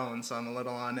 sometimes I don't, so I'm a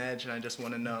little on edge, and I just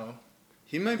want to know.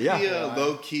 He might be a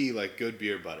low-key, like, good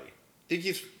beer buddy.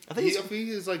 I think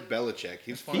he's like Belichick.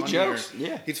 He's funnier. He jokes,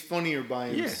 yeah. He's funnier by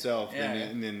himself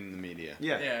than in the media.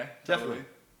 Yeah, Totally. definitely.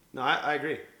 No, I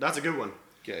agree. That's a good one.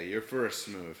 Okay, your first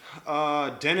Smooth.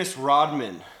 Dennis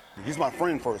Rodman. He's my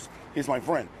friend first. He's my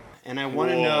friend. And I want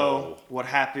to know what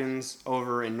happens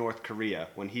over in North Korea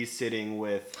when he's sitting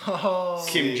with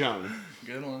Kim Jong.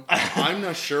 Good one. I'm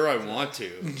not sure I want to.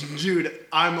 Dude,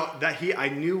 I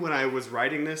knew when I was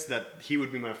writing this that he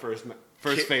would be my first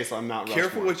face on Mount Rushmore.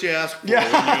 Careful what you ask for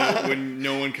when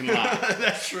no one can lie.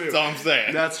 That's true. That's all I'm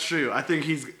saying. That's true. I think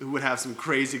he would have some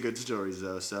crazy good stories,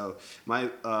 though. So my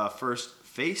first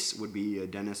face would be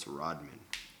Dennis Rodman.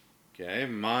 Okay,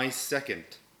 my second,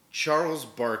 Charles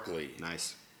Barkley.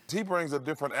 Nice. He brings a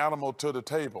different animal to the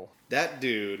table. That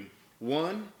dude,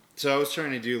 so I was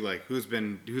trying to do like who's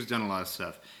done a lot of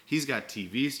stuff. He's got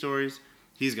TV stories,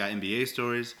 he's got NBA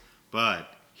stories,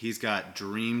 but he's got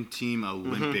Dream Team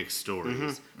Olympic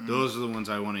stories. Mm-hmm. Those are the ones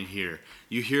I want to hear.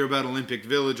 You hear about Olympic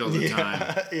Village all the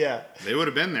time. Yeah. They would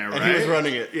have been there, right? And he was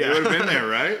running it. Yeah. They would have been there,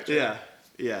 right? Yeah.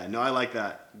 Yeah. No, I like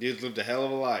that. Dude's lived a hell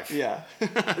of a life. Yeah.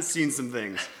 Seen some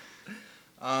things.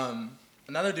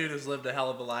 Another dude who's lived a hell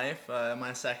of a life,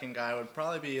 my second guy would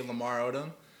probably be Lamar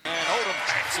Odom. And Odom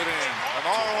taps it in.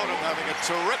 Lamar Odom having a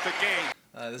terrific game.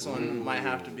 This one might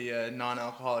have to be a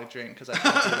non-alcoholic drink because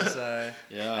I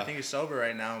think he's sober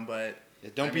right now. But Yeah,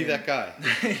 don't be that guy.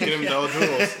 Get him the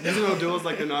O'Doul's. Isn't O'Doul's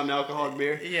like a non-alcoholic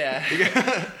beer?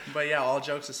 Yeah. But yeah, all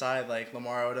jokes aside, like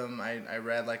Lamar Odom, I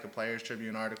read like a Players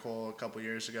Tribune article a couple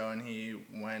years ago, and he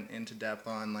went into depth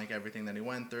on like everything that he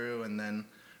went through, and then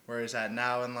where he's at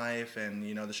now in life, and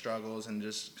you know the struggles and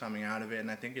just coming out of it. And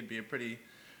I think it'd be a pretty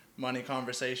money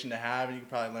conversation to have, and you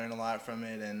could probably learn a lot from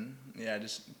it. And yeah,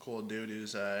 just a cool dude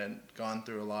who's gone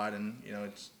through a lot, and you know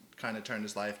it's kind of turned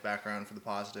his life back around for the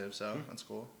positive. So that's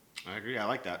cool. I agree. I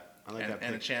like that.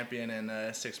 And a champion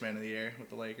and Sixth Man of the Year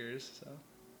with the Lakers. So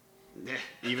yeah,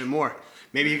 even more.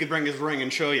 Maybe he could bring his ring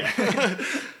and show you.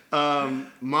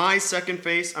 My second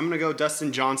face, I'm gonna go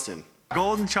Dustin Johnson.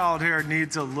 Golden child here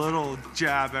needs a little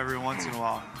jab every once in a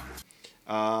while.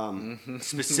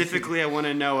 Specifically, I want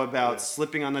to know about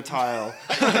slipping on the tile.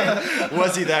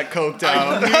 Was he that coked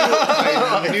out?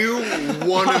 I knew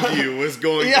one of you was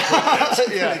going to put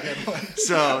this. Yeah.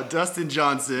 So, Dustin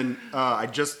Johnson,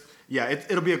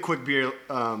 it'll be a quick beer.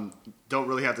 Don't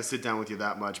really have to sit down with you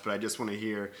that much, but I just want to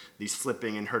hear the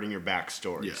slipping and hurting your back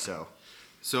story. Yeah.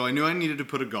 So I knew I needed to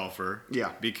put a golfer.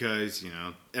 Yeah. Because,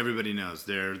 everybody knows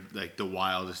they're like the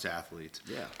wildest athletes.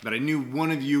 Yeah. But I knew one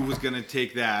of you was going to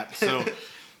take that. So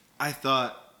I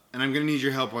thought, and I'm going to need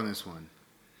your help on this one.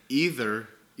 Either,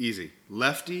 easy,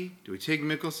 lefty, do we take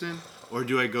Mickelson, or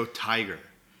do I go Tiger?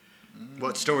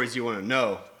 What stories do you want to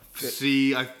know?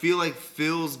 See, I feel like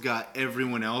Phil's got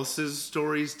everyone else's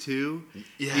stories too.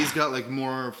 Yeah. He's got like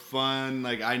more fun,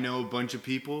 like I know a bunch of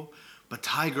people. But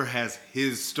Tiger has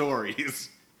his stories.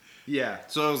 Yeah.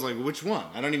 So I was like, which one?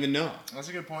 I don't even know. That's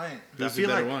a good point. Who's the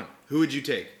better one? Who would you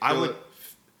take?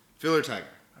 Phil or Tiger?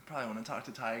 I probably want to talk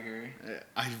to Tiger.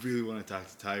 I really want to talk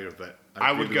to Tiger, but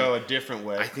I would go a different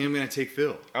way. I think I'm going to take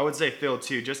Phil. I would say Phil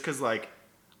too, just because like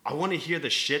I want to hear the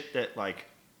shit that like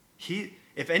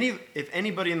if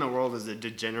anybody in the world is a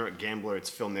degenerate gambler, it's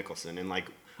Phil Mickelson, and like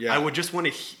I would just want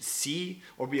to see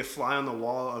or be a fly on the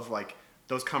wall of like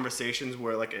those conversations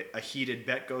where like a heated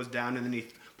bet goes down and then he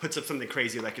puts up something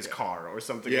crazy like his car or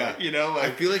something. Yeah. Like,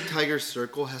 I feel like Tiger's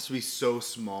circle has to be so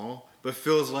small, but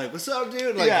Phil's like, "What's up,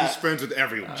 dude?" Like he's friends with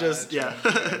everyone. Phil's.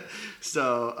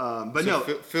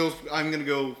 I'm gonna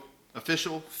go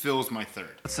official. Phil's my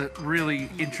third. It's a really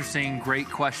interesting, great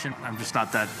question. I'm just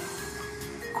not that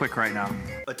quick right now.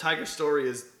 A Tiger story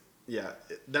is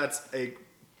that's a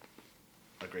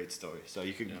great story. So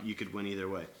you could win either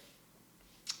way.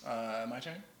 My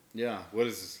turn? Yeah. What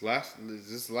is this?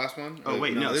 Is this the last one? Oh,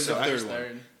 wait, no. This is the third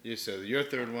one. You said your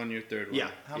third one, your third one.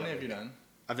 Yeah. How many have you done?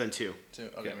 I've done two.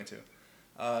 Okay, me too.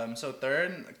 So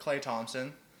third, Klay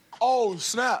Thompson. Oh,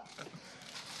 snap.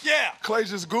 Yeah. Clay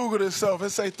just Googled himself. It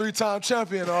say 3-time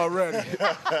champion already.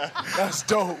 That's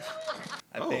dope.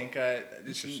 I think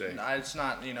it's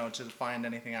not, to find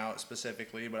anything out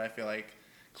specifically, but I feel like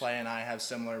Clay and I have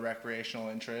similar recreational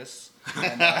interests.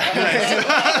 And,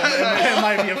 it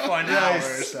might be a fun hour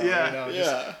or so.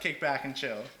 Just kick back and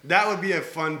chill. That would be a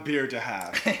fun beer to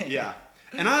have. Yeah.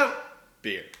 And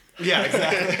beer. Yeah,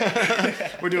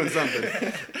 exactly. We're doing something.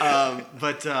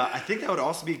 But I think that would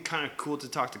also be kind of cool to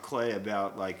talk to Clay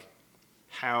about like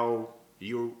how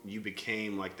you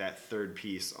became like that third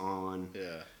piece on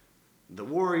the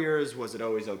Warriors. Was it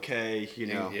always okay?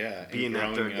 Being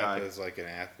that third guy as like an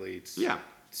athlete's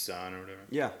son or whatever.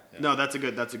 Yeah. No, that's a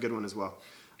good one as well.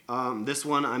 This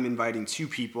one I'm inviting two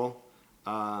people,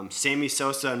 Sammy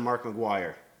Sosa and Mark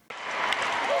McGwire.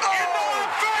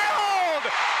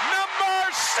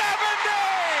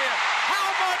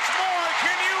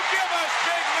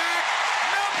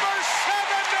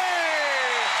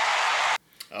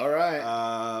 All right.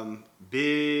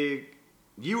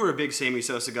 You were a big Sammy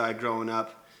Sosa guy growing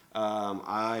up.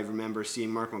 I remember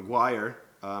seeing Mark McGwire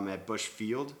at Busch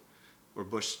Field, or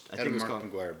Busch. I think it was called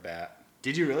McGwire bat.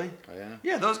 Did you really? Oh yeah.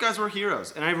 Yeah, those guys were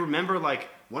heroes, and I remember like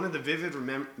one of the vivid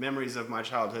memories of my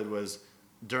childhood was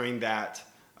during that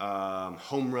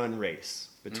home run race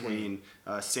between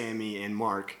Sammy and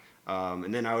Mark.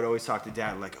 And then I would always talk to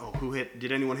Dad like, "Oh,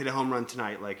 did anyone hit a home run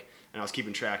tonight?" Like. And I was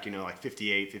keeping track, like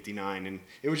 58, 59, and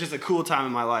it was just a cool time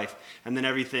in my life. And then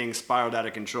everything spiraled out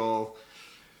of control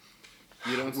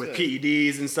with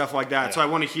PEDs and stuff like that. Yeah. So I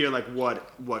want to hear like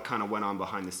what kind of went on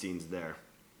behind the scenes there.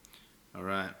 All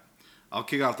right, I'll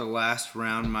kick off the last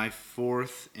round. My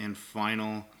fourth and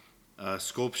final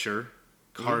sculpture,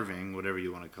 carving, whatever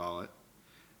you want to call it,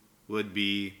 would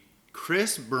be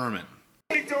Chris Berman.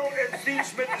 Steve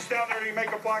Smith is down there and he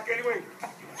make a block anyway.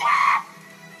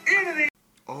 Into the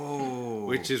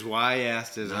Which is why I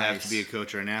asked, does it have to be a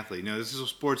coach or an athlete? No, this is a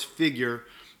sports figure,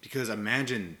 because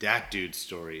imagine that dude's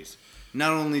stories.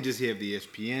 Not only does he have the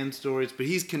ESPN stories, but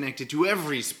he's connected to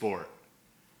every sport.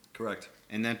 Correct.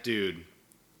 And that dude,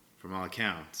 from all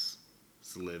accounts,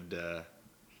 He's lived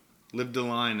the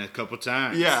line a couple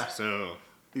times. Yeah. So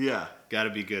yeah, got to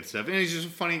be good stuff. And he's just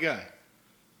a funny guy.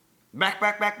 Back.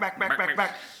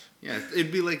 Yeah,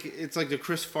 it's like the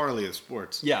Chris Farley of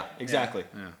sports. Yeah, exactly.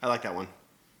 Yeah. I like that one.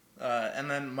 And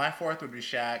then my fourth would be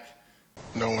Shaq.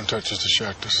 No one touches the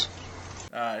Shaqtus.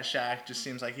 Shaq just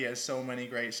seems like he has so many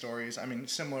great stories. I mean,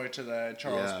 similar to the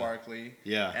Charles Barkley.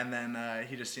 Yeah. And then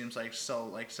he just seems like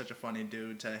such a funny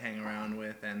dude to hang around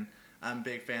with. And I'm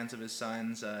big fans of his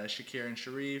sons, Shakir and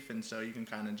Sharif, and so you can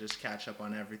kind of just catch up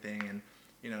on everything.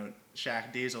 And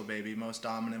Shaq Diesel, baby, most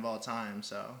dominant of all time.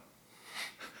 So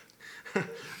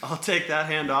I'll take that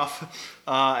hand off,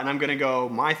 and I'm gonna go.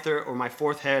 My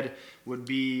fourth head would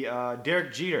be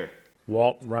Derek Jeter.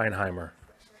 Walt Reinheimer.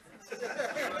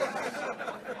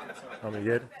 Want me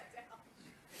good?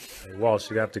 Hey, Walsh,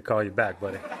 you have to call you back,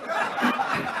 buddy.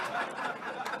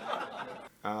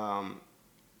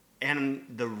 And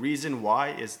the reason why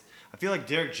is I feel like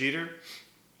Derek Jeter,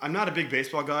 I'm not a big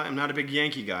baseball guy, I'm not a big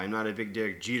Yankee guy, I'm not a big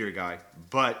Derek Jeter guy,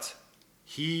 but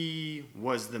he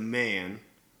was the man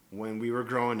when we were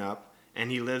growing up, and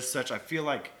he lived I feel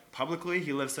like publicly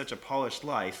he lived such a polished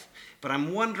life, but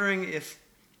I'm wondering if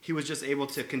he was just able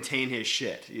to contain his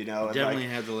shit, He definitely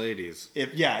had the ladies.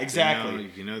 Yeah, exactly.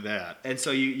 You know that. And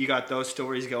so you got those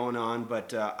stories going on,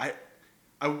 but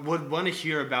I would want to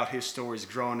hear about his stories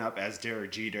growing up as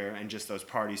Derek Jeter and just those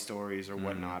party stories or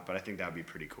whatnot, but I think that would be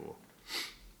pretty cool.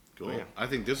 Cool. Oh, yeah. I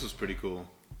think this was pretty cool.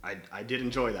 I did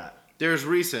enjoy that. There's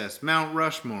Recess, Mount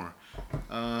Rushmore.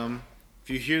 If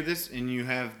you hear this and you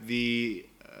have the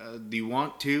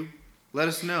want to, let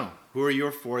us know. Who are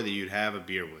your four that you'd have a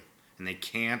beer with? And they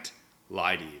can't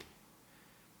lie to you.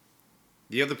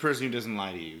 The other person who doesn't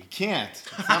lie to you. He can't.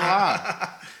 It's not allowed.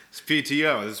 It's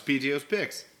PTO. This is PTO's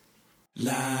Picks.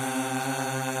 La,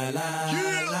 la,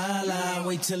 la, la,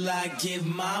 wait till I give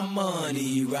my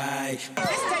money right.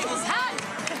 This table's hot.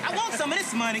 I want some of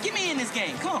this money. Get me in this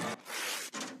game. Come on.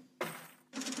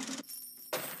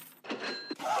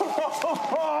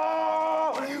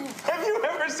 Have you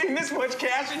ever seen this much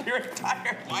cash in your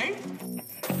entire life?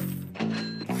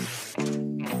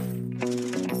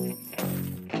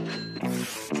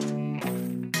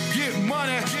 Get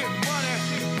money.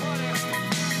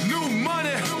 New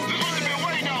money. The money been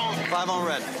waiting on. 5 on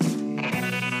red.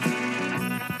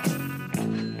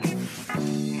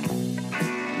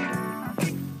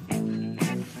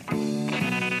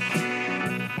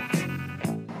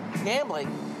 Gambling?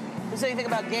 Who said anything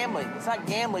about gambling? It's not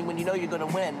gambling when you know you're going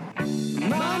to win.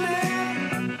 Money.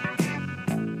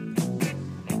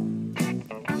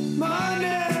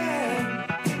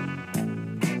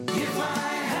 If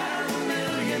I had $1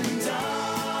 million,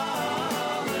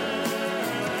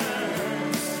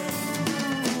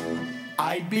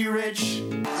 I'd be rich.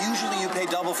 Usually you pay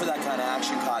double for that kind of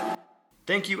action cut.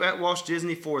 Thank you at Walt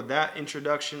Disney for that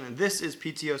introduction. And this is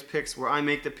PTO's Picks, where I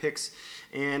make the picks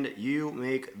and you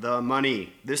make the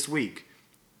money. This week,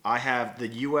 I have the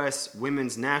U.S.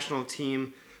 women's national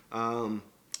team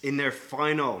in their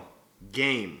final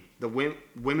game, the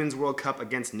Women's World Cup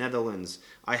against Netherlands.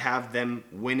 I have them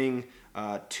winning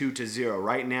 2-0.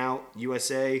 Right now,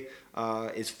 USA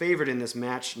is favored in this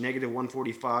match,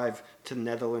 -145 to the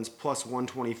Netherlands, plus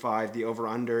 125. The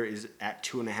over-under is at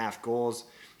 2.5 goals.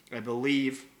 I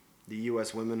believe the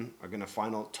U.S. women are going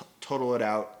to total it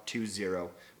out 2-0.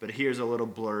 But here's a little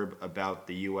blurb about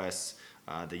the U.S.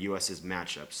 The U.S.'s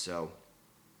matchup. So,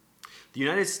 the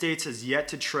United States has yet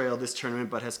to trail this tournament,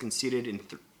 but has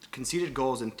conceded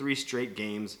goals in 3 straight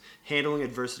games, handling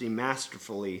adversity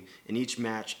masterfully in each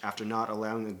match after not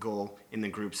allowing a goal in the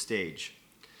group stage.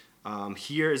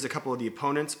 Here is a couple of the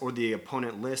opponents, or the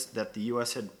opponent list that the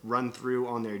U.S. had run through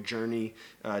on their journey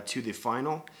to the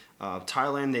final.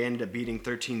 Thailand, they ended up beating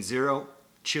 13-0.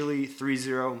 Chile,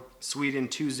 3-0. Sweden,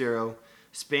 2-0.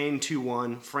 Spain,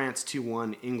 2-1. France,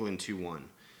 2-1. England, 2-1.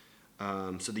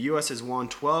 So the U.S. has won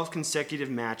 12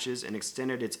 consecutive matches and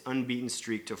extended its unbeaten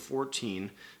streak to 14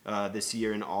 this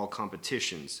year in all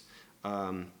competitions.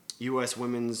 U.S.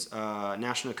 women's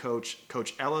national coach,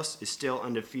 Coach Ellis, is still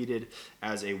undefeated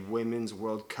as a Women's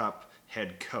World Cup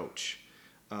head coach.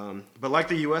 But like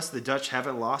the U.S., the Dutch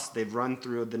haven't lost. They've run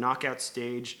through the knockout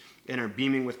stage and are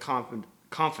beaming with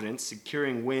confidence,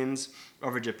 securing wins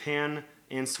over Japan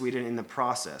and Sweden in the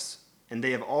process. And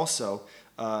they have also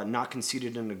not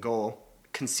conceded a goal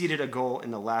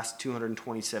in the last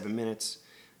 227 minutes.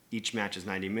 Each match is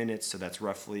 90 minutes, so that's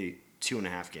roughly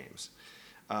 2.5 games.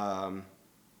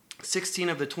 16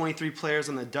 of the 23 players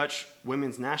on the Dutch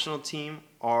women's national team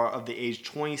are of the age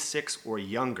 26 or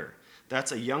younger.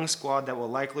 That's a young squad that will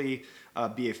likely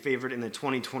be a favorite in the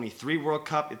 2023 World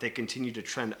Cup if they continue to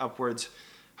trend upwards.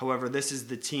 However, this is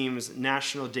the team's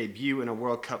national debut in a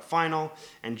World Cup final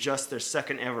and just their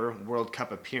second ever World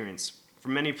Cup appearance. For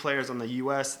many players on the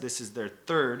U.S., this is their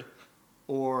second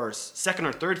or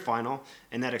third final,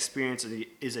 and that experience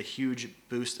is a huge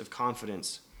boost of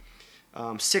confidence.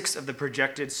 6 of the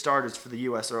projected starters for the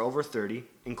U.S. are over 30,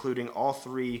 including all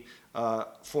 3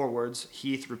 forwards,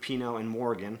 Heath, Rapinoe, and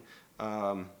Morgan.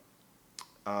 And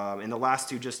the last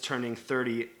 2 just turning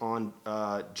 30 in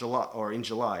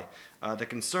July. The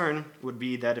concern would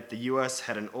be that if the U.S.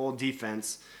 had an old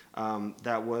defense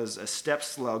that was a step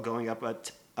slow going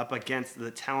up against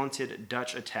the talented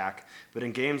Dutch attack, but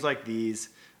in games like these,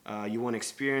 you want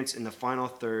experience in the final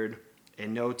third,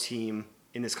 and no team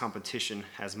in this competition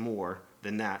has more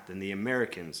than the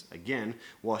Americans. Again,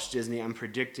 Walsh Disney, I'm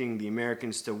predicting the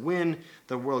Americans to win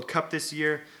the World Cup this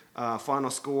year. Final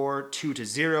score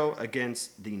 2-0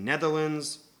 against the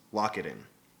Netherlands. Lock it in.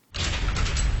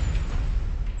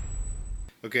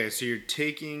 Okay, so you're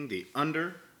taking the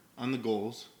under on the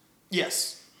goals.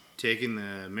 Yes. Taking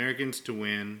the Americans to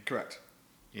win. Correct.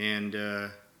 And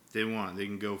they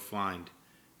can go find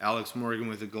Alex Morgan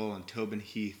with a goal and Tobin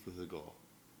Heath with a goal.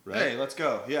 Right? Hey, let's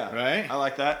go. Yeah. Right? I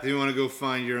like that. You want to go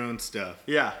find your own stuff.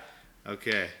 Yeah.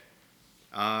 Okay.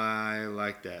 I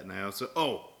like that. And I also...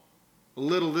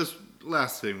 this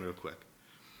last thing real quick.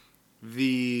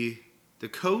 The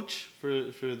coach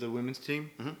for the women's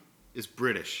team is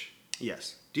British.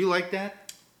 Yes. Do you like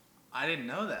that? I didn't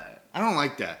know that. I don't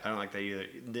like that. I don't like that either.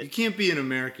 You can't be an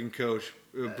American coach,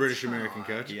 a British American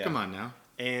coach. Yeah. Come on now.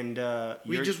 And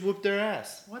we just whooped their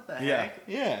ass. What the heck?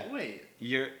 Yeah. Wait.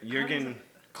 Jurgen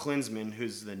Klinsmann,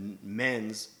 who's the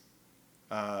men's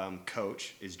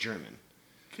coach, is German.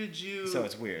 So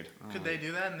it's weird. Could they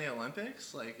do that in the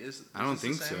Olympics? I don't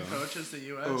think the same so. coach as the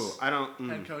U.S. Oh, I don't.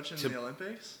 Head coach in the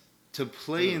Olympics. To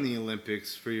play in the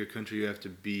Olympics for your country, you have to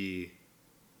be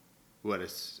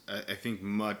I think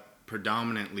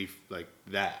predominantly like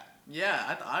that.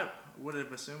 Yeah, I would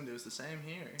have assumed it was the same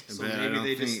here. So maybe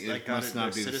they just got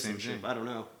their citizenship. I don't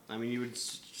know. I mean, you would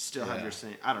still have your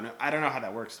same. I don't know. I don't know how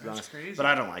that works, to be honest. Crazy. But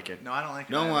I don't like it. No, I don't like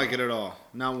it. Don't like it at all.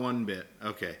 Not one bit.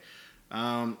 Okay.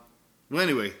 Well,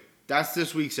 anyway, that's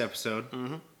this week's episode.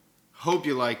 Hope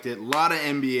you liked it. A lot of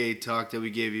NBA talk that we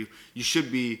gave you. You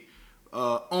should be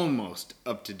almost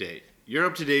up to date. You're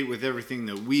up to date with everything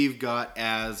that we've got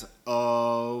as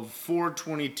of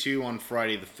 4/22 on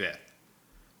Friday the 5th.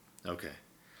 Okay.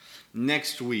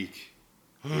 Next week,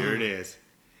 here it is.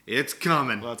 It's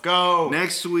coming. Let's go.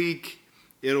 Next week,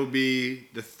 it'll be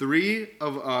the 3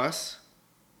 of us,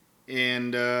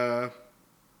 and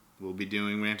we'll be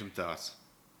doing Random Thoughts.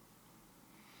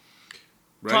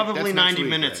 Right? Probably That's 90 week,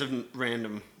 minutes right? of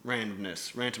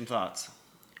randomness, random thoughts.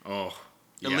 Oh,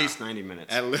 At least 90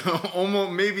 minutes.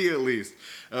 Almost, maybe at least.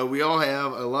 We all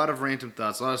have a lot of random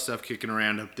thoughts, a lot of stuff kicking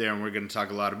around up there, and we're going to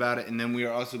talk a lot about it. And then we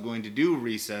are also going to do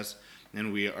Recess,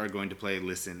 and we are going to play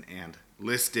Listen and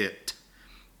List It.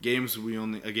 A game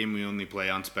we only play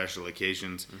on special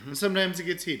occasions, and sometimes it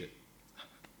gets heated.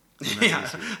 Yeah.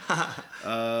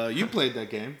 You played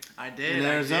that game. I did. In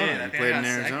Arizona. I did. You played in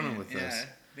Arizona with us. I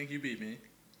think you beat me.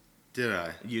 Did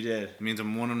I? You did. It means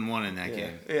I'm 1-1 in that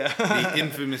game. Yeah. The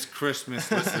infamous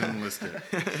Christmas Listen and List It.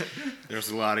 There's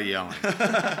a lot of yelling.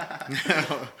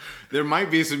 There might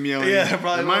be some yelling. Yeah,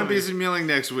 probably there might be some yelling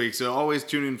next week, so always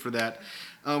tune in for that.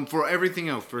 For everything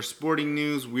else, for sporting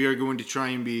news, we are going to try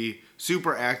and be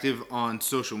super active on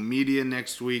social media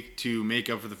next week to make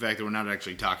up for the fact that we're not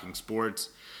actually talking sports.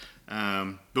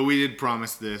 But we did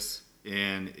promise this,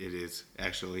 and it is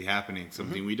actually happening.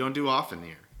 Something we don't do often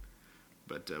here.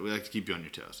 But we like to keep you on your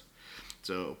toes.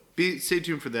 So stay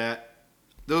tuned for that.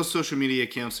 Those social media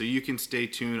accounts, so you can stay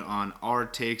tuned on our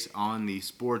takes on the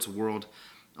sports world.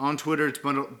 On Twitter, it's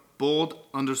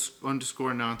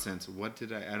bold_nonsense. What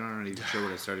did I don't even sure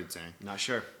what I started saying. Not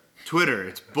sure. Twitter,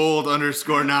 it's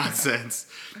bold_nonsense.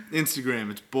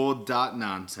 Instagram, it's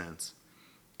bold.nonsense.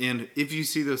 And if you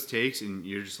see those takes and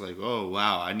you're just like, oh,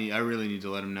 wow, I really need to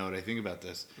let them know what I think about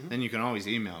this, then you can always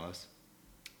email us.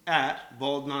 At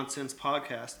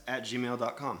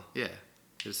boldnonsensepodcast@gmail.com. Yeah,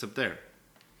 it's up there.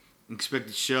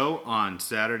 Expected show on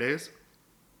Saturdays.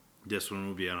 This one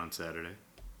will be out on Saturday.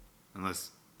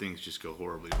 Unless things just go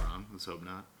horribly wrong. Let's hope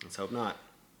not. Let's hope not.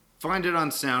 Find it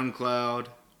on SoundCloud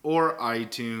or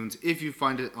iTunes. If you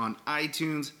find it on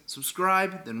iTunes,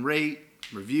 subscribe, then rate,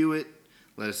 review it.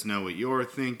 Let us know what you're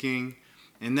thinking.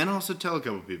 And then also tell a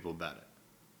couple people about it.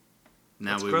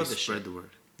 Now we will spread the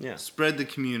word. Yeah. Spread the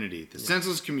community. The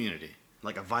senseless community.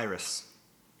 Like a virus.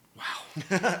 Wow.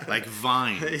 Like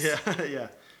vines. Yeah.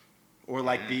 Or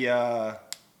like the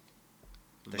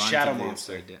shadow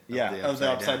monster. Of the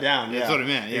upside down. Yeah. That's what I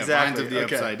meant. Yeah, exactly. vines of the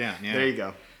upside down. Yeah. There you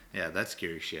go. Yeah, that's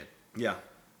scary shit. Yeah.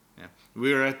 Yeah.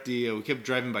 We were at we kept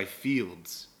driving by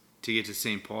fields to get to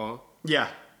St. Paul. Yeah.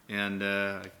 And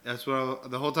that's what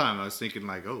the whole time I was thinking,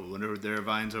 like, oh, I wonder if there are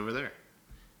vines over there.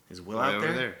 Is Will out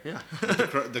over there? Yeah.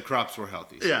 The crops were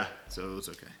healthy. So, Yeah. So it was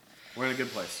okay. We're in a good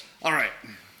place. All right.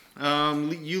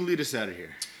 You lead us out of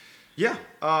here. Yeah.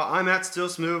 I'm at Still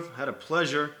Smooth. Had a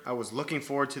pleasure. I was looking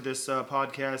forward to this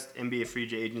podcast. NBA Free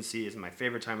Agency is my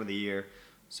favorite time of the year.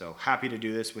 So happy to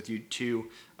do this with you too.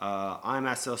 I'm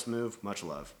at Still Smooth. Much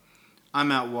love.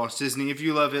 I'm at Walt Disney. If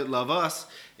you love it, love us.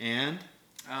 And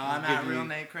I'm at Real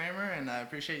Nate Kramer, and I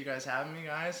appreciate you guys having me,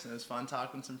 guys. It was fun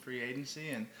talking some free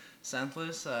agency and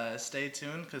Senseless. Stay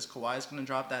tuned because Kawhi's going to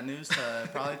drop that news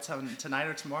probably tonight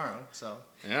or tomorrow. So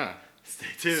yeah, stay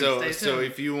tuned. So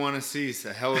if you want to see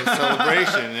a hell of a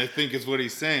celebration, I think is what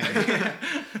he's saying.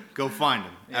 Go find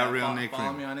him at Real Nate Kramer.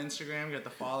 Follow me on Instagram. Get the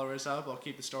followers up. I'll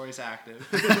keep the stories active.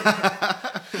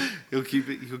 He'll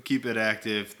keep it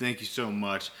active. Thank you so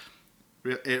much.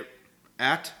 I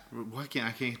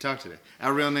can't talk today.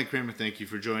 At Real Nate Kramer, thank you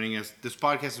for joining us. This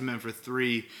podcast is meant for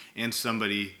 3, and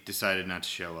somebody decided not to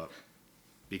show up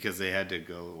because they had to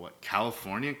go,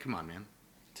 California? Come on, man.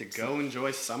 To go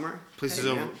enjoy summer? Places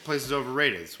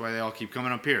overrated. That's why they all keep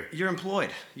coming up here. You're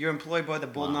employed. You're employed by the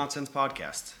Bold Nonsense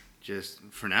podcast. Just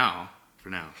for now.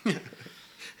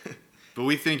 But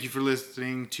we thank you for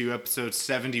listening to episode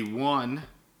 71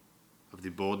 of the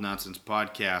Bold Nonsense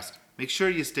podcast. Make sure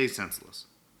you stay senseless.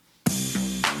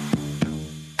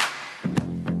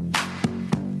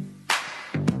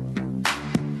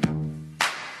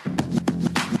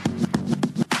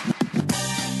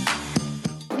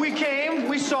 We came,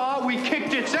 we saw, we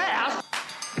kicked its ass.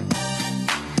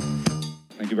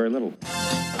 Thank you very little.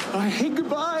 I hate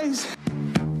goodbyes.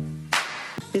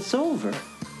 It's over.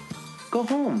 Go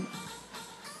home.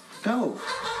 Go.